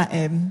never met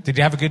him. Did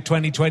you have a good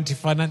 2020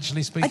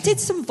 financially speaking? I did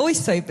some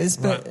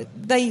voiceovers, but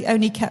they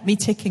only kept me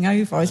ticking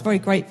over. I was very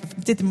grateful.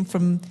 Did them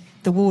from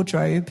the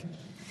wardrobe.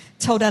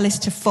 Told Ellis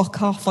to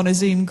fuck off on a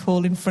Zoom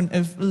call in front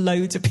of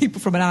loads of people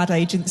from an ad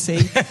agency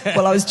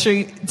while I was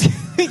doing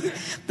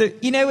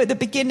you know, at the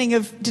beginning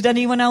of, did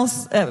anyone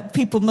else,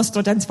 people must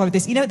identify with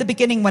this, you know, at the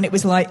beginning when it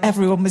was like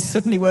everyone was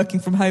suddenly working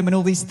from home and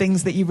all these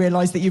things that you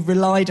realise that you've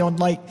relied on,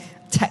 like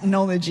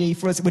technology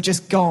for us, were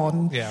just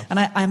gone. Yeah. And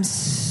I'm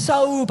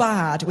so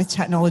bad with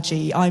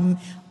technology. I'm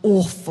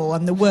awful.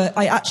 And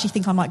I actually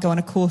think I might go on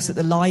a course at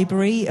the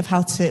library of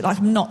how to, like,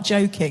 I'm not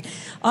joking.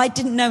 I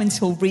didn't know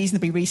until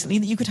reasonably recently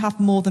that you could have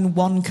more than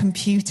one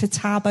computer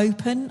tab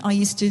open. I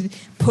used to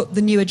put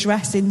the new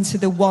address into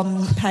the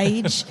one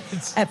page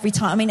every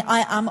time. I mean,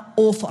 I am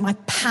awful and I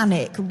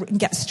panic and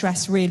get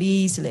stressed really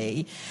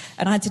easily.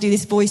 And I had to do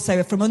this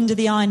voiceover from under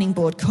the ironing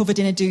board, covered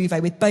in a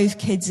duvet with both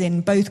kids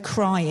in, both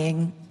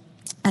crying.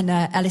 And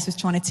Ellis was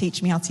trying to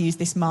teach me how to use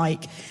this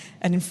mic.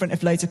 And in front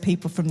of loads of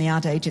people from the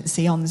ad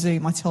agency on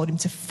Zoom, I told him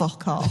to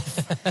fuck off.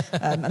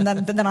 And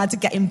then I had to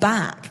get him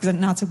back because I didn't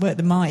know how to work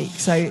the mic.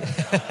 So,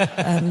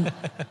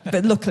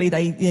 but luckily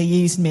they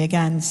used me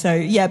again. So,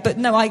 yeah, but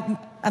no, I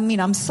mean,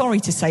 I'm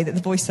sorry to say that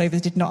the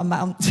voiceovers did not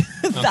amount to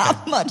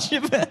that much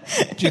of a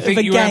gain. Do you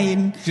think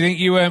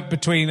you earned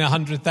between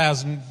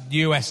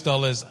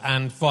 $100,000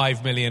 and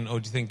 $5 million, or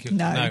do you think...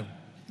 No.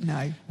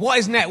 What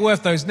is net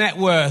worth, though? Is net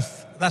worth...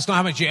 That's not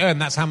how much you earn,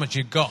 that's how much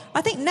you got.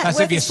 I think net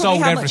worth is probably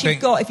how much you've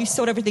got if you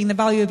sold everything, the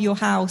value of your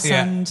house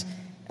and...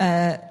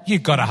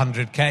 You've got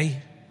 100k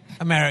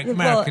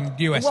American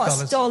US dollars.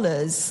 What's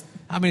dollars?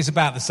 I mean, it's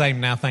about the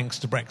same now thanks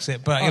to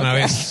Brexit, but, you know,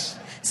 it's...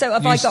 So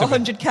have I got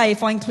 100k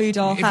if I include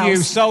our house? If you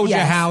sold your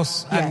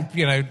house and,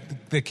 you know,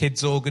 the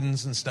kids'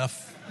 organs and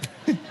stuff.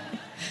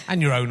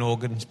 And your own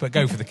organs, but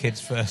go for the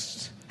kids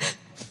first.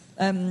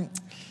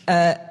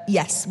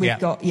 Yes, we've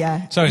got,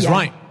 So it's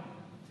right.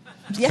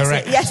 Yes,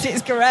 correct. Yes,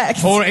 it's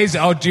correct. Or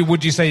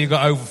would you say you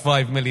got over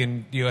 $5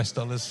 million US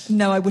dollars?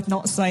 No, I would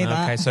not say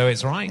that. Okay, so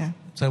it's right. Yeah.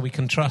 So we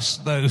can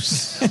trust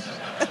those.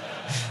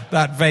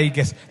 That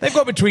Vegas. They've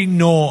got between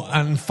 0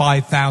 and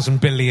 5,000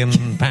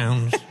 billion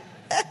pounds.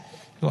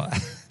 I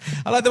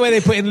like the way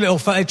they put in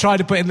they try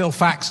to put in little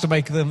facts to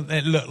make them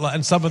it look like,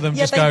 and some of them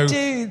just go,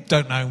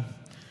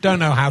 don't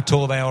know how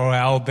tall they are or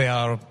how old they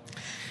are.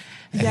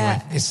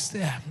 Anyway, it's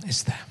there.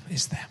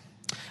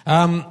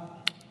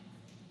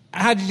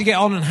 How did you get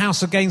on in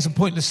House of Games and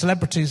Pointless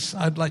Celebrities?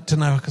 I'd like to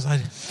know, because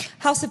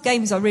House of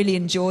Games I really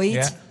enjoyed.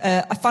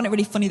 Yeah. I found it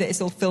really funny that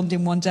it's all filmed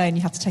in one day and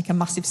you have to take a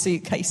massive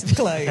suitcase of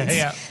clothes.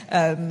 Yeah.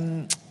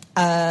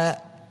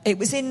 It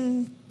was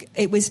in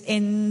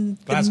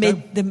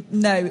Glasgow?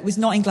 No, it was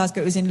not in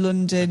Glasgow. It was in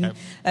London.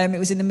 Okay. It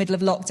was in the middle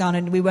of lockdown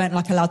and we weren't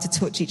allowed to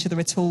touch each other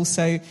at all.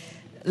 So,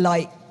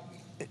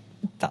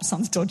 that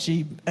sounds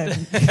dodgy.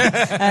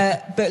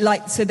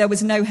 But so there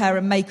was no hair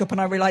and makeup,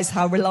 and I realised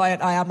how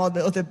reliant I am on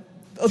the other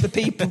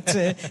people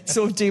to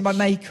sort of do my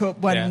makeup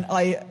when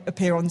I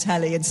appear on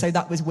telly, and so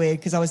that was weird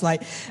because I was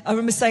like, I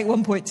remember saying at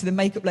one point to the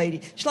makeup lady,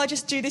 shall I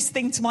just do this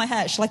thing to my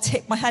hair? Shall I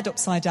tip my head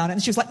upside down?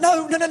 And she was like,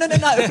 no.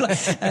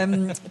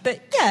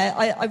 But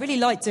yeah, I really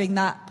liked doing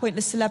that.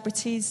 Pointless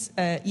Celebrities,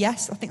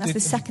 yes, I think that's the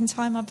second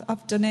time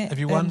I've done it. Have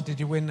you won? Did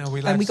you win? Are we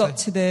allowed and we got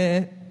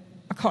to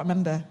I can't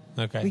remember.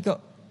 Okay. I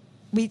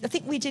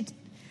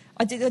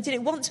did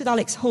it once with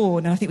Alex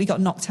Horne, and I think we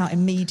got knocked out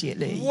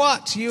immediately.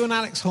 What? You and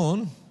Alex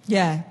Horne?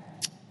 Yeah.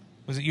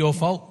 Was it your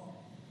fault?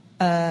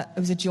 It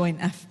was a joint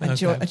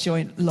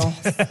loss.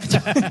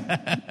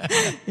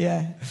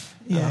 Yeah.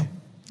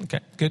 Okay,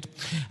 good.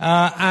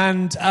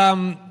 And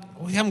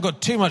we haven't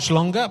got too much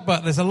longer,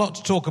 but there's a lot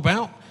to talk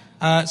about.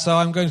 So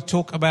I'm going to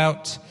talk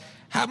about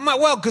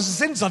because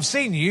since I've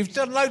seen you, you've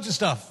done loads of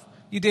stuff.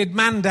 You did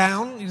Man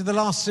Down. You did the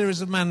last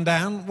series of Man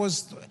Down.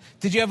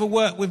 Did you ever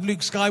work with Luke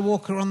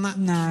Skywalker on that?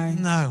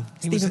 No.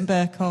 Stephen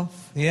Burkoff.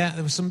 Yeah,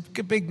 there were some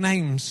big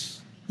names.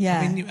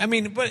 Yeah. I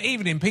mean, but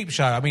even in Peep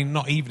Show,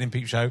 not even in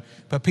Peep Show,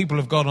 but people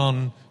have gone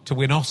on to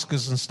win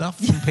Oscars and stuff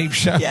from Peep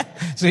Show. Yeah.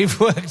 So you've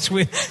worked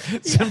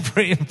with some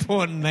pretty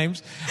important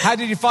names. How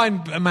did you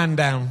find A Man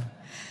Down?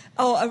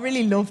 Oh, I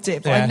really loved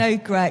it, but I know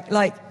Greg,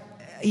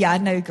 I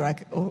know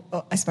Greg,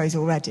 I suppose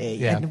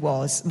already, and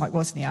Mike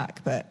Wozniak,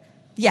 but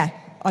yeah,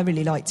 I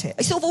really liked it.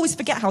 I sort of always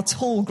forget how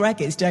tall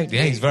Greg is, don't you?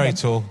 Yeah, he's very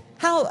tall.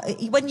 How,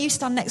 when you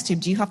stand next to him,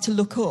 do you have to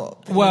look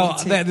up? Well,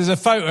 there's a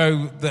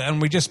photo,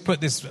 and we just put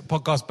this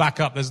podcast back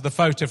up. There's the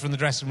photo from the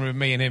dressing room of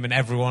me and him, and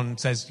everyone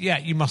says, yeah,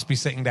 you must be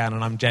sitting down,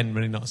 and I'm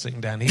genuinely not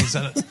sitting down. He's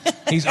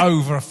he's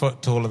over a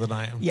foot taller than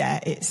I am. Yeah,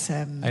 it's...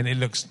 And it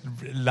looks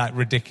like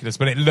ridiculous,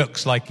 but it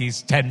looks like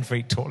he's 10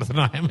 feet taller than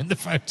I am in the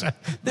photo.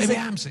 Maybe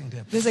I am sitting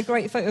down. There's a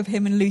great photo of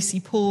him and Lucy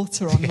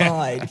Porter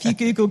online. Yeah. If you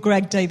Google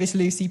Greg Davis,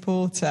 Lucy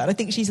Porter, and I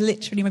think she's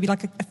literally maybe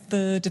like a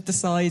third of the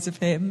size of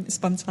him. It's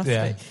fantastic.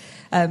 Yeah.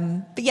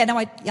 But yeah, no,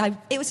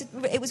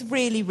 it was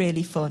really,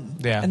 really fun.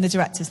 Yeah. And the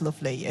director's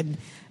lovely. And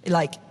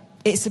like,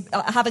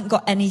 I haven't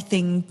got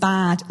anything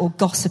bad or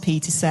gossipy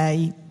to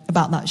say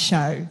about that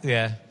show.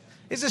 Yeah.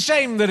 It's a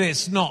shame that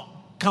it's not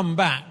come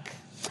back.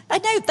 I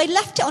know, they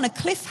left it on a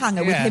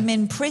cliffhanger with him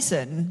in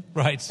prison.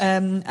 Right.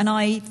 And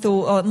I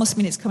thought, oh, it must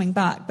mean it's coming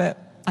back, but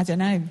I don't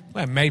know.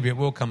 Well, maybe it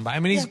will come back. I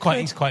mean, he's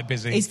quite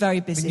busy. He's very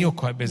busy. I mean, you're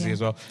quite busy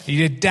as well. You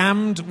did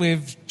Damned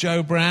with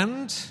Joe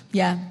Brand.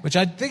 Yeah. Which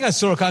I think I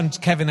saw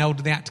Kevin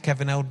Eldon, the actor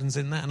Kevin Eldon's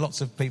in that, and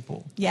lots of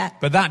people. Yeah.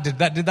 But did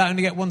that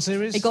only get one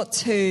series? It got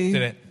 2.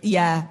 Did it?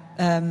 Yeah.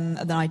 And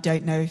then I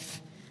don't know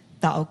if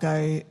that'll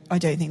go. I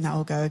don't think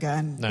that'll go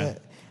again. No.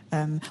 But,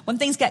 when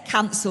things get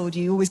cancelled,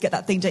 you always get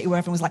that thing, don't you, where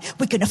everyone's like,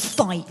 we're going to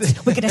fight,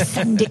 we're going to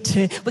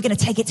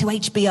take it to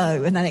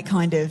HBO, and then it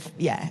kind of,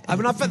 I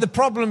mean, I think the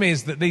problem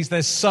is that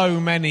there's so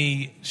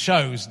many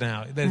shows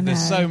now,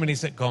 there's so many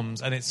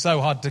sitcoms, and it's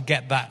so hard to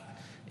get that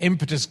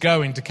impetus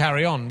going to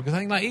carry on, because I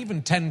think like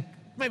even 10,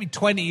 maybe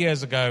 20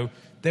 years ago,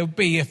 there'd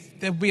be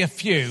a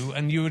few,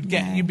 and you'd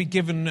be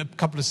given a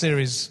couple of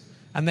series,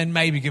 and then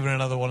maybe given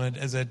another one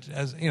as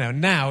you know,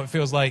 now it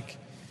feels like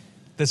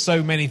there's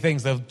so many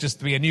things. There'll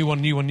just be a new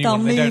one. They'll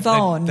move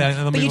on.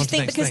 But you'd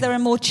think because there are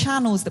more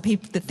channels that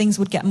things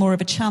would get more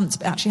of a chance,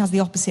 but it actually has the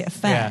opposite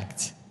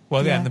effect. Yeah.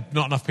 Well, and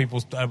not enough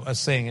people are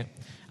seeing it.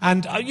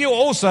 And you're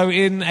also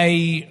in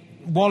a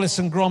Wallace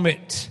and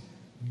Gromit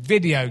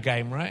video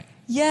game, right?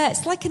 Yeah,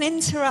 it's like an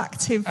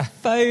interactive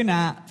phone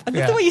app. I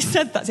love the way you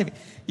said that to me.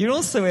 You're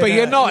also in. But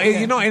you're not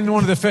in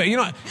one of the.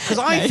 You're not, because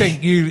I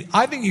think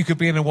you could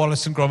be in a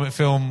Wallace and Gromit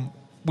film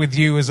with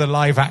you as a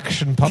live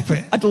action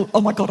puppet.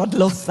 Oh my God, I'd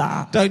love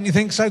that. Don't you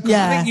think so? Because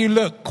I think you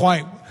look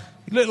like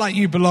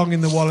you belong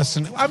in the Wallace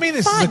and... I mean,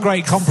 this is a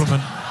great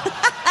compliment.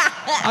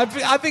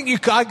 I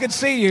think I could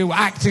see you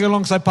acting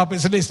alongside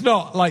puppets, and it's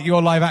not like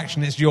your live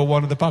action, you're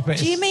one of the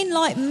puppets. Do you mean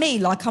like me,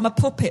 like I'm a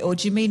puppet, or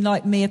do you mean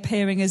like me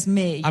appearing as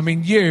me? I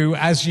mean you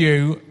as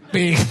you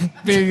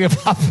being a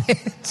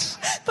puppet.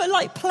 But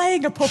like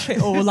playing a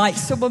puppet, or like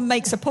someone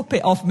makes a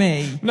puppet of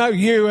me. No,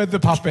 you are the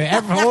puppet.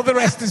 All the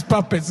rest is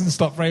puppets and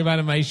stop frame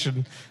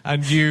animation,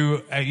 and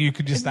you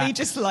could just act. Me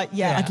just like,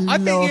 I'd I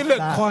think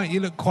love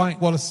you look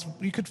quite Wallace.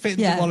 You could fit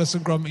in the Wallace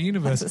and Gromit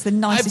universe. That's the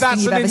nicest thing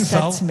you've ever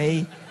said to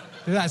me.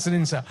 That's an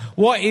insult.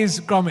 What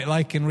is Gromit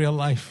like in real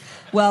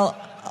life? Well,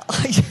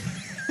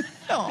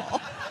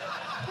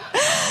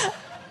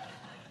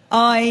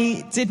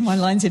 I did my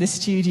lines in a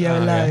studio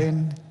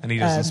alone. Yeah. And he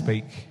doesn't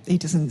speak. He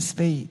doesn't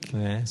speak.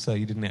 Yeah, so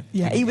you didn't.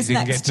 He was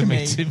next to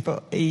me,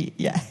 but they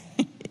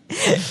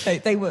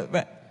were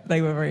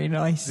very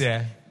nice.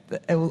 Yeah.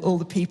 All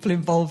the people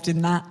involved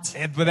in that.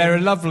 Yeah, but they're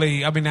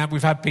lovely. I mean,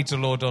 we've had Peter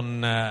Lord on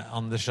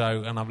the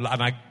show, and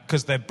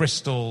because they're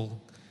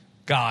Bristol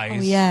guys.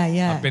 Oh,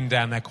 yeah. I've been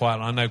down there quite a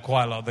lot. I know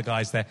quite a lot of the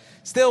guys there.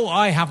 Still,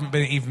 I haven't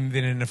even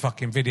been in a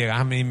fucking video. I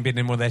haven't even been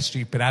in one of their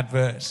stupid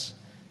adverts.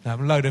 A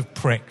load of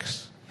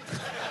pricks.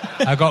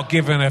 I got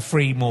given a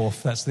free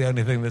morph. That's the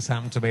only thing that's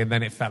happened to me, and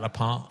then it fell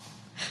apart.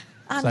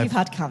 And you've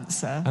had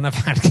cancer. And I've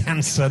had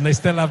cancer, and they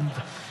still haven't.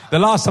 The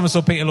last time I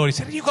saw Peter Lord, he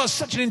said, "You've got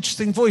such an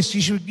interesting voice.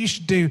 You'd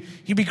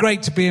be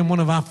great to be in one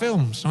of our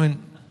films." I went,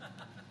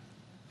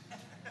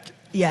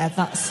 yeah.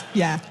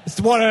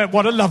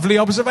 What a lovely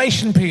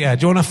observation, Peter.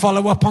 Do you want to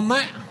follow up on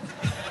that?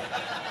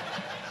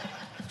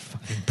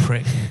 Fucking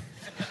prick.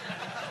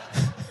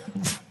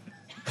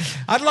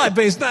 I'd like,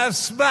 but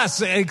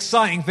that's an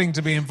exciting thing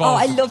to be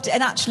involved. Oh, I loved it,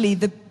 and actually,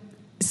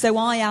 so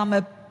I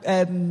am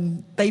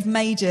they've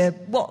made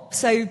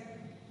so.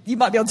 You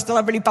might be able to tell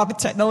I'm really bad with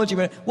technology,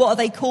 but what are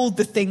they called,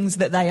 the things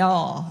that they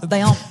are?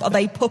 Are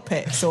they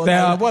puppets? Or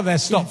they're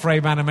stop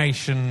frame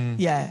animation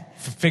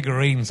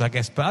figurines, I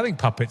guess, but I think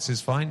puppets is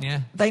fine,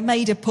 yeah. They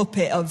made a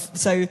puppet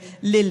so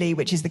Lily,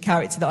 which is the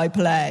character that I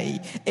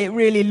play, it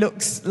really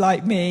looks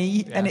like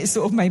me, and it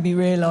sort of made me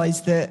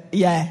realise that,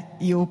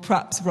 you're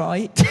perhaps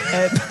right.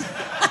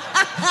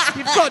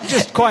 You've got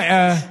just quite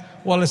a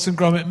Wallace and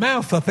Gromit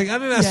mouth, I think. I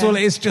think that's all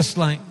it is, just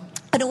like...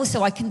 And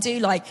also I can do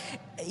like...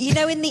 You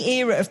know, in the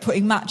era of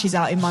putting matches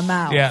out in my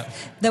mouth,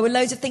 there were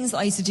loads of things that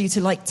I used to do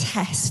to, like,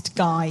 test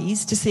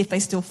guys to see if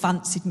they still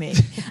fancied me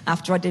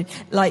after I did.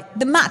 Like,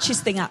 the matches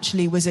thing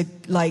actually was a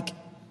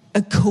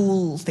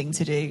cool thing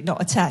to do,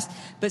 not a test.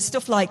 But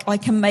stuff like I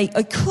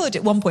could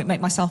at one point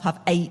make myself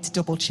have 8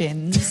 double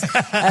chins.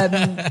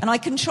 And I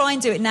can try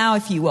and do it now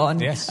if you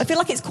want. Yes. I feel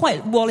like it's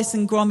quite Wallace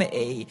and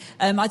Gromit-y.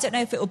 I don't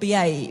know if it'll be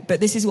 8,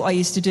 but this is what I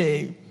used to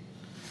do.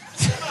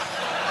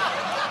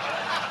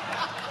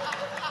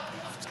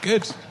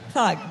 Good.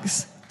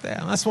 Thanks.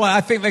 Yeah, that's why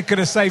I think they could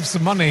have saved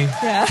some money.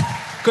 Yeah.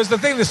 Because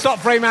the stop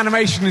frame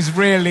animation is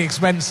really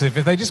expensive.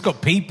 If they just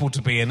got people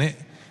to be in it,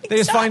 they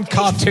just find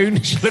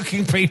cartoonish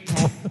looking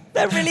people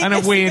They're really and a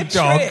missing weird the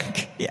dog.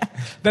 trick. Yeah.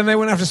 Then they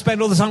wouldn't have to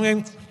spend all the time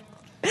going...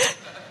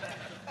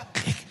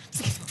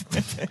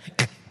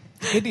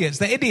 Idiots.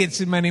 They're idiots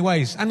in many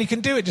ways. And you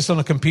can do it just on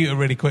a computer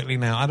really quickly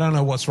now. I don't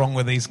know what's wrong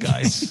with these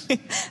guys.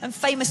 And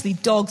famously,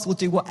 dogs will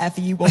do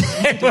whatever you want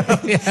them to do. Well,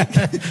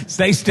 yeah.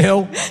 Stay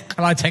still.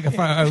 Can I take a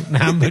photo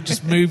now? But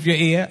just move your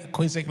ear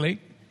quizzically.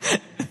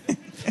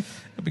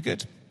 That'd be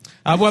good.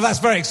 Well, that's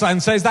very exciting.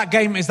 So is that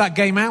game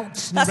out?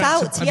 That's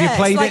out, Have you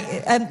played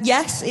it?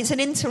 Yes, it's an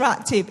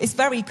interactive. It's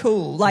very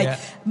cool.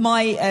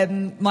 My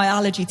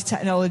allergy to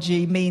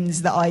technology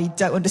means that I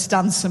don't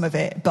understand some of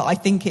it, but I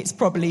think it's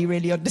probably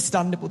really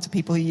understandable to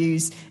people who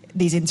use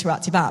these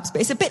interactive apps.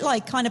 But it's a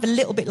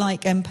little bit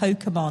like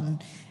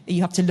Pokemon.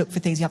 You have to look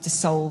for things. You have to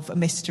solve a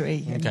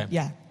mystery. Okay.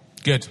 Yeah.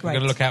 Good. Great. We're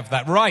going to look out for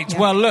that. Right. Yeah.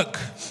 Well, look.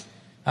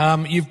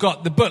 You've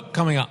got the book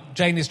coming up.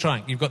 Jane is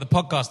Trying. You've got the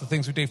podcast, The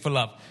Things We Do for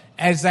Love.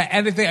 Is there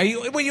anything...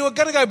 you were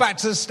going to go back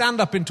to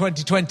stand-up in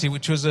 2020,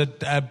 which was a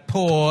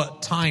poor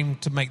time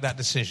to make that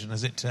decision,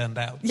 as it turned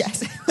out.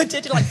 Yes. I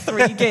did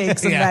 3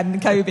 gigs and Yeah.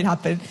 then COVID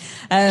happened.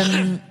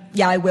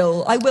 Yeah, I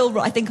will.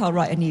 I think I'll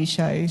write a new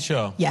show.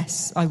 Sure.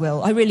 Yes, I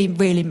will. I really,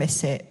 really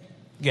miss it.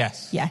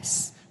 Yes.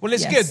 Yes. Well,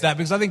 it's Yes. good, that,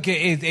 because I think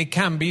it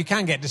can be. You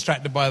can get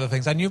distracted by other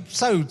things. And you're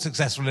so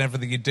successful in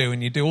everything you do,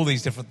 and you do all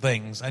these different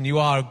things, and you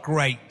are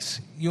great.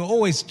 You're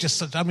always just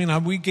such... I mean,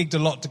 we gigged a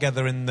lot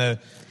together in the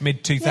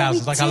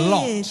mid-2000s, Yeah, we a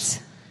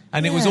lot.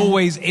 And it was Yeah.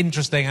 always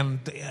interesting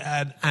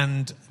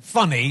and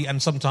funny,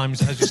 and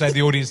sometimes, as you say,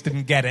 the audience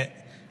didn't get it,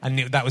 and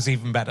that was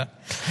even better.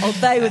 Oh,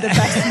 they were the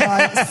best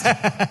nights.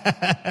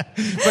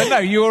 But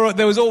no,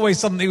 there was always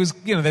something. It was,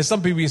 there's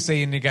some people you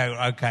see and you go,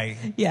 okay,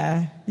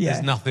 Yeah.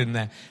 there's nothing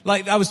there.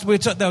 Like I was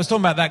talking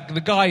about that, the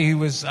guy who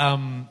was,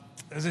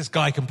 there's this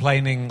guy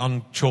complaining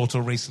on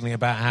Chortle recently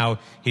about how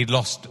he'd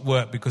lost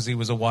work because he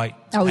was a white,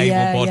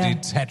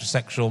 able-bodied,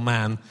 heterosexual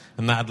man,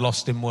 and that had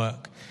lost him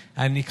work.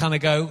 And you kind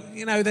of go,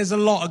 there's a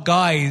lot of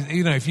guys,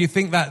 if you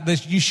think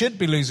that you should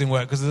be losing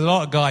work, because there's a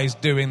lot of guys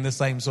doing the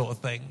same sort of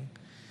thing.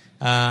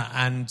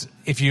 And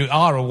if you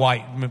are a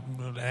white,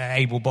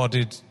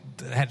 able-bodied,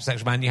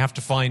 heterosexual man, you have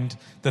to find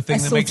the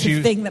thing that makes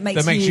you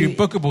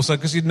bookable. So,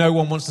 because no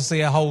one wants to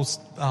see a whole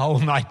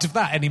night of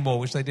that anymore,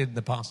 which they did in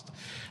the past.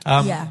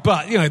 But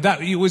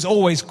that it was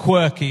always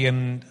quirky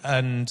and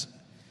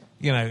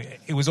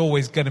it was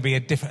always going to be a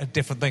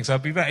different thing. So,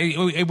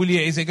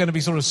 is it going to be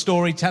sort of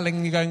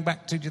storytelling you're going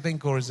back to? Do you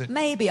think, or is it?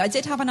 Maybe. I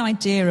did have an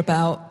idea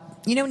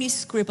about when you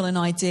scribble an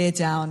idea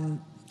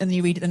down and then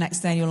you read it the next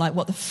day and you're like,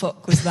 what the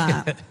fuck was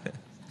that?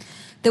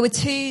 There were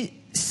 2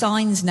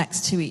 signs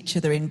next to each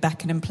other in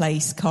Beckenham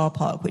Place car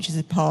park, which is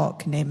a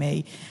park near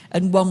me,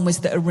 and one was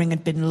that a ring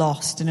had been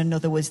lost and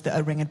another was that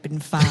a ring had been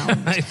found.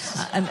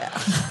 And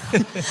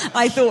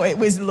I thought it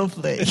was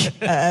lovely.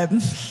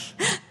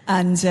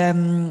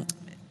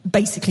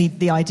 Basically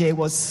the idea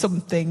was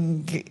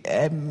something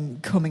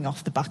coming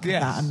off the back of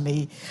that, and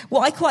me.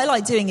 What I quite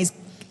like doing is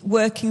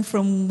working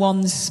from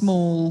one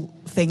small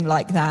thing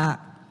like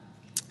that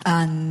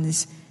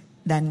and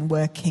then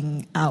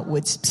working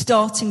outwards,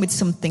 starting with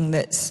something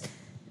that's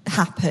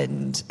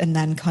happened and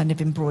then kind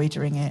of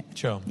embroidering it.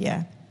 Sure.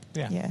 Yeah.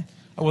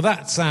 Oh, well,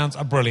 that sounds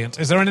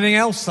brilliant. Is there anything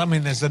else? I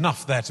mean, there's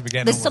enough there to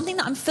begin. There's something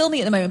that I'm filming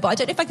at the moment, but I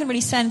don't know if I can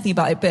really say anything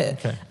about it.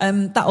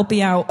 But that'll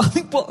be out. I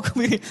think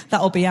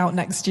that'll be out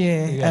next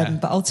year. Yeah.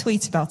 But I'll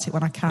tweet about it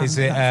when I can. Is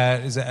it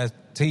a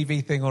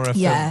TV thing or a film?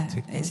 Yeah,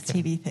 it's a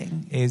TV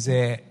thing. Is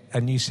it a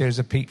new series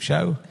of Peep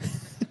Show?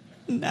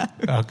 No.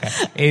 Okay.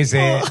 Is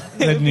it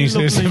the new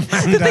series of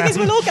Amanda? The thing is,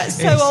 we'll all get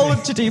so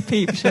old to do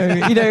Peep Show.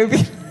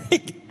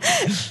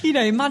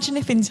 Imagine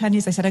if in 10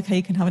 years they said, okay,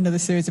 you can have another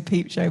series of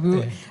Peep Show.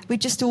 We'd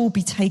just all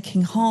be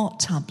taking heart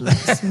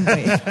tablets, wouldn't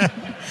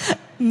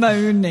we?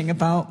 Moaning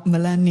about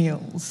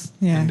millennials.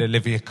 Yeah. And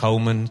Olivia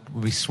Colman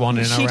would be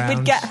swanning around.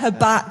 We'd get her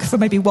back for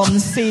maybe one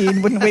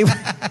scene, wouldn't we?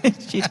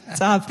 She'd have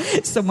to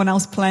have someone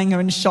else playing her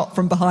and shot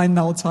from behind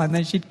the whole time.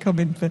 Then she'd come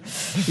in for,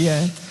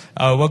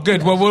 Oh, well,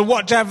 good. Well, we'll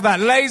watch out for that.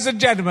 Ladies and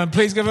gentlemen,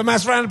 please give a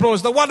massive round of applause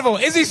to the wonderful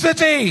Izzy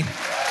Sooty.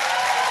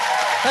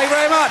 Thank you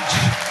very much.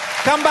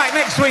 Come back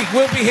next week.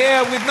 We'll be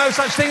here with No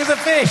Such Thing as a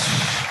Fish.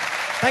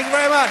 Thank you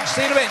very much. See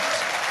you in a bit.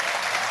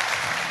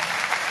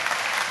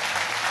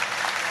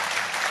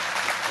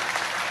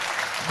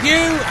 You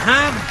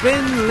have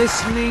been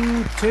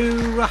listening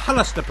to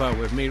RHLSTP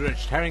with me,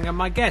 Rich Herring, and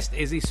my guest,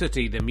 Izzy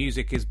Sooty. The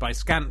music is by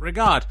Scant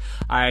Regard.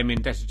 I am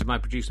indebted to my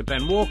producer,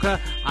 Ben Walker.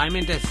 I'm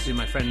indebted to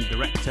my friend,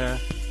 director,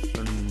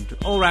 and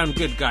all-round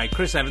good guy,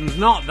 Chris Evans.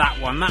 Not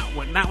that one.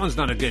 That one's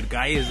not a good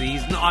guy, is he?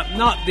 He's not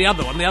the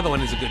other one. The other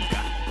one is a good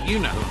guy. You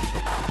know who I'm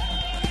talking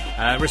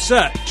about.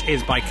 Research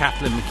is by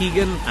Kathleen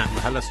McKeegan at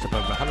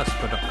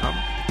RHLSTP.com.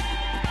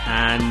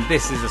 And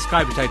this is a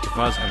Sky Potato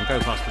Fuzz and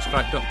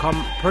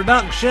GoFasterStripe.com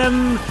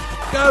production.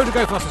 Go to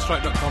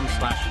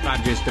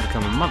GoFasterStripe.com/badges to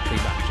become a monthly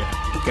badger.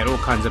 Get all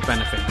kinds of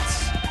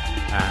benefits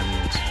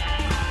and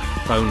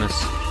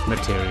bonus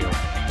material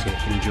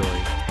variety in joy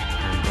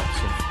and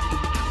lots of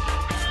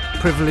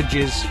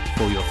privileges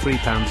for your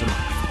 £3 a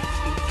month.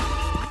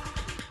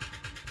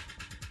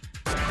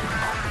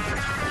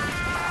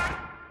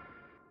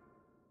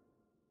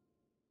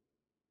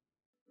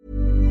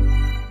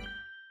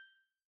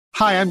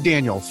 Hi, I'm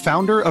Daniel,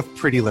 founder of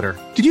Pretty Litter.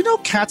 Did you know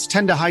cats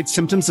tend to hide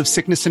symptoms of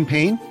sickness and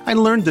pain? I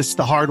learned this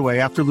the hard way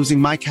after losing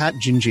my cat,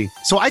 Gingy.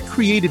 So I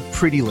created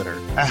Pretty Litter,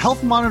 a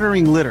health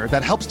monitoring litter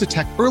that helps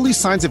detect early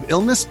signs of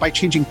illness by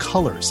changing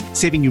colors,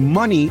 saving you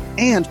money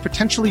and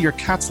potentially your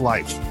cat's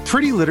life.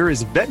 Pretty Litter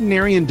is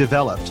veterinarian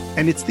developed,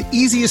 and it's the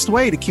easiest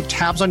way to keep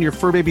tabs on your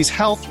fur baby's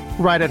health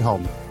right at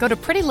home. Go to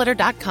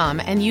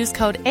prettylitter.com and use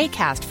code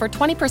ACAST for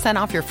 20%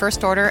 off your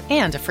first order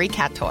and a free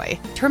cat toy.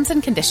 Terms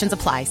and conditions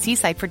apply. See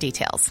site for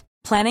details.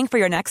 Planning for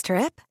your next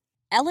trip?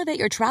 Elevate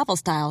your travel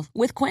style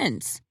with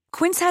Quince.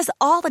 Quince has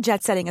all the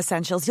jet-setting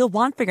essentials you'll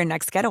want for your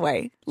next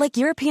getaway, like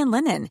European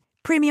linen,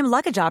 premium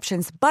luggage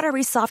options,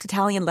 buttery soft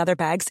Italian leather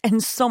bags,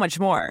 and so much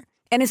more.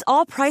 And is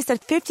all priced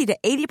at 50 to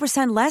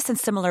 80% less than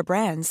similar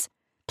brands.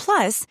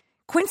 Plus,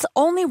 Quince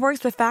only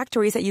works with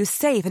factories that use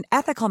safe and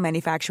ethical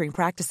manufacturing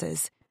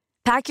practices.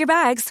 Pack your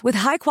bags with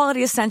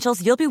high-quality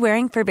essentials you'll be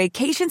wearing for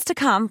vacations to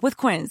come with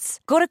Quince.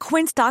 Go to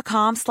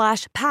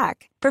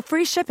quince.com/pack for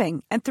free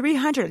shipping and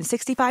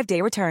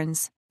 365-day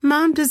returns.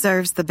 Mom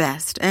deserves the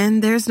best,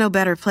 and there's no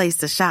better place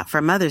to shop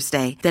for Mother's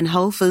Day than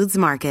Whole Foods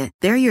Market.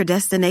 They're your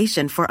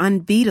destination for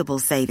unbeatable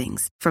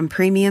savings, from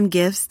premium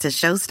gifts to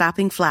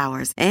show-stopping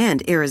flowers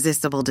and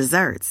irresistible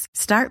desserts.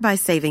 Start by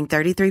saving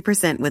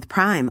 33% with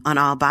Prime on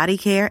all body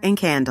care and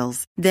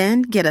candles.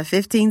 Then get a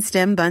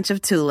 15-stem bunch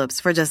of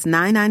tulips for just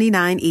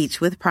 $9.99 each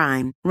with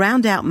Prime.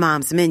 Round out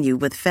Mom's menu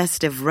with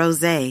festive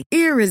rosé,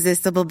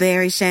 irresistible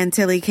berry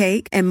chantilly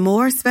cake, and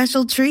more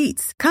special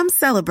treats. Come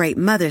celebrate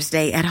Mother's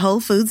Day at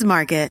Whole Foods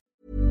Market.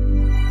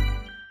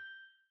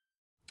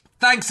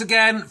 Thanks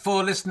again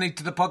for listening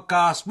to the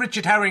podcast.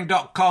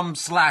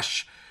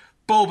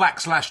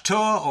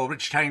 richardherring.com/ballback/tour or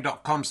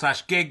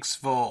richardherring.com/gigs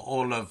for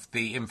all of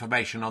the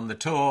information on the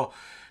tour.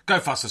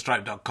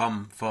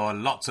 GoFasterStripe.com for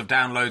lots of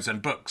downloads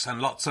and books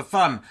and lots of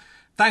fun.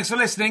 Thanks for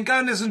listening. Go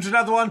and listen to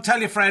another one. Tell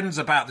your friends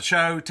about the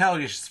show. Tell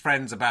your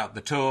friends about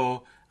the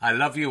tour. I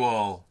love you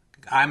all.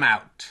 I'm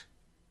out.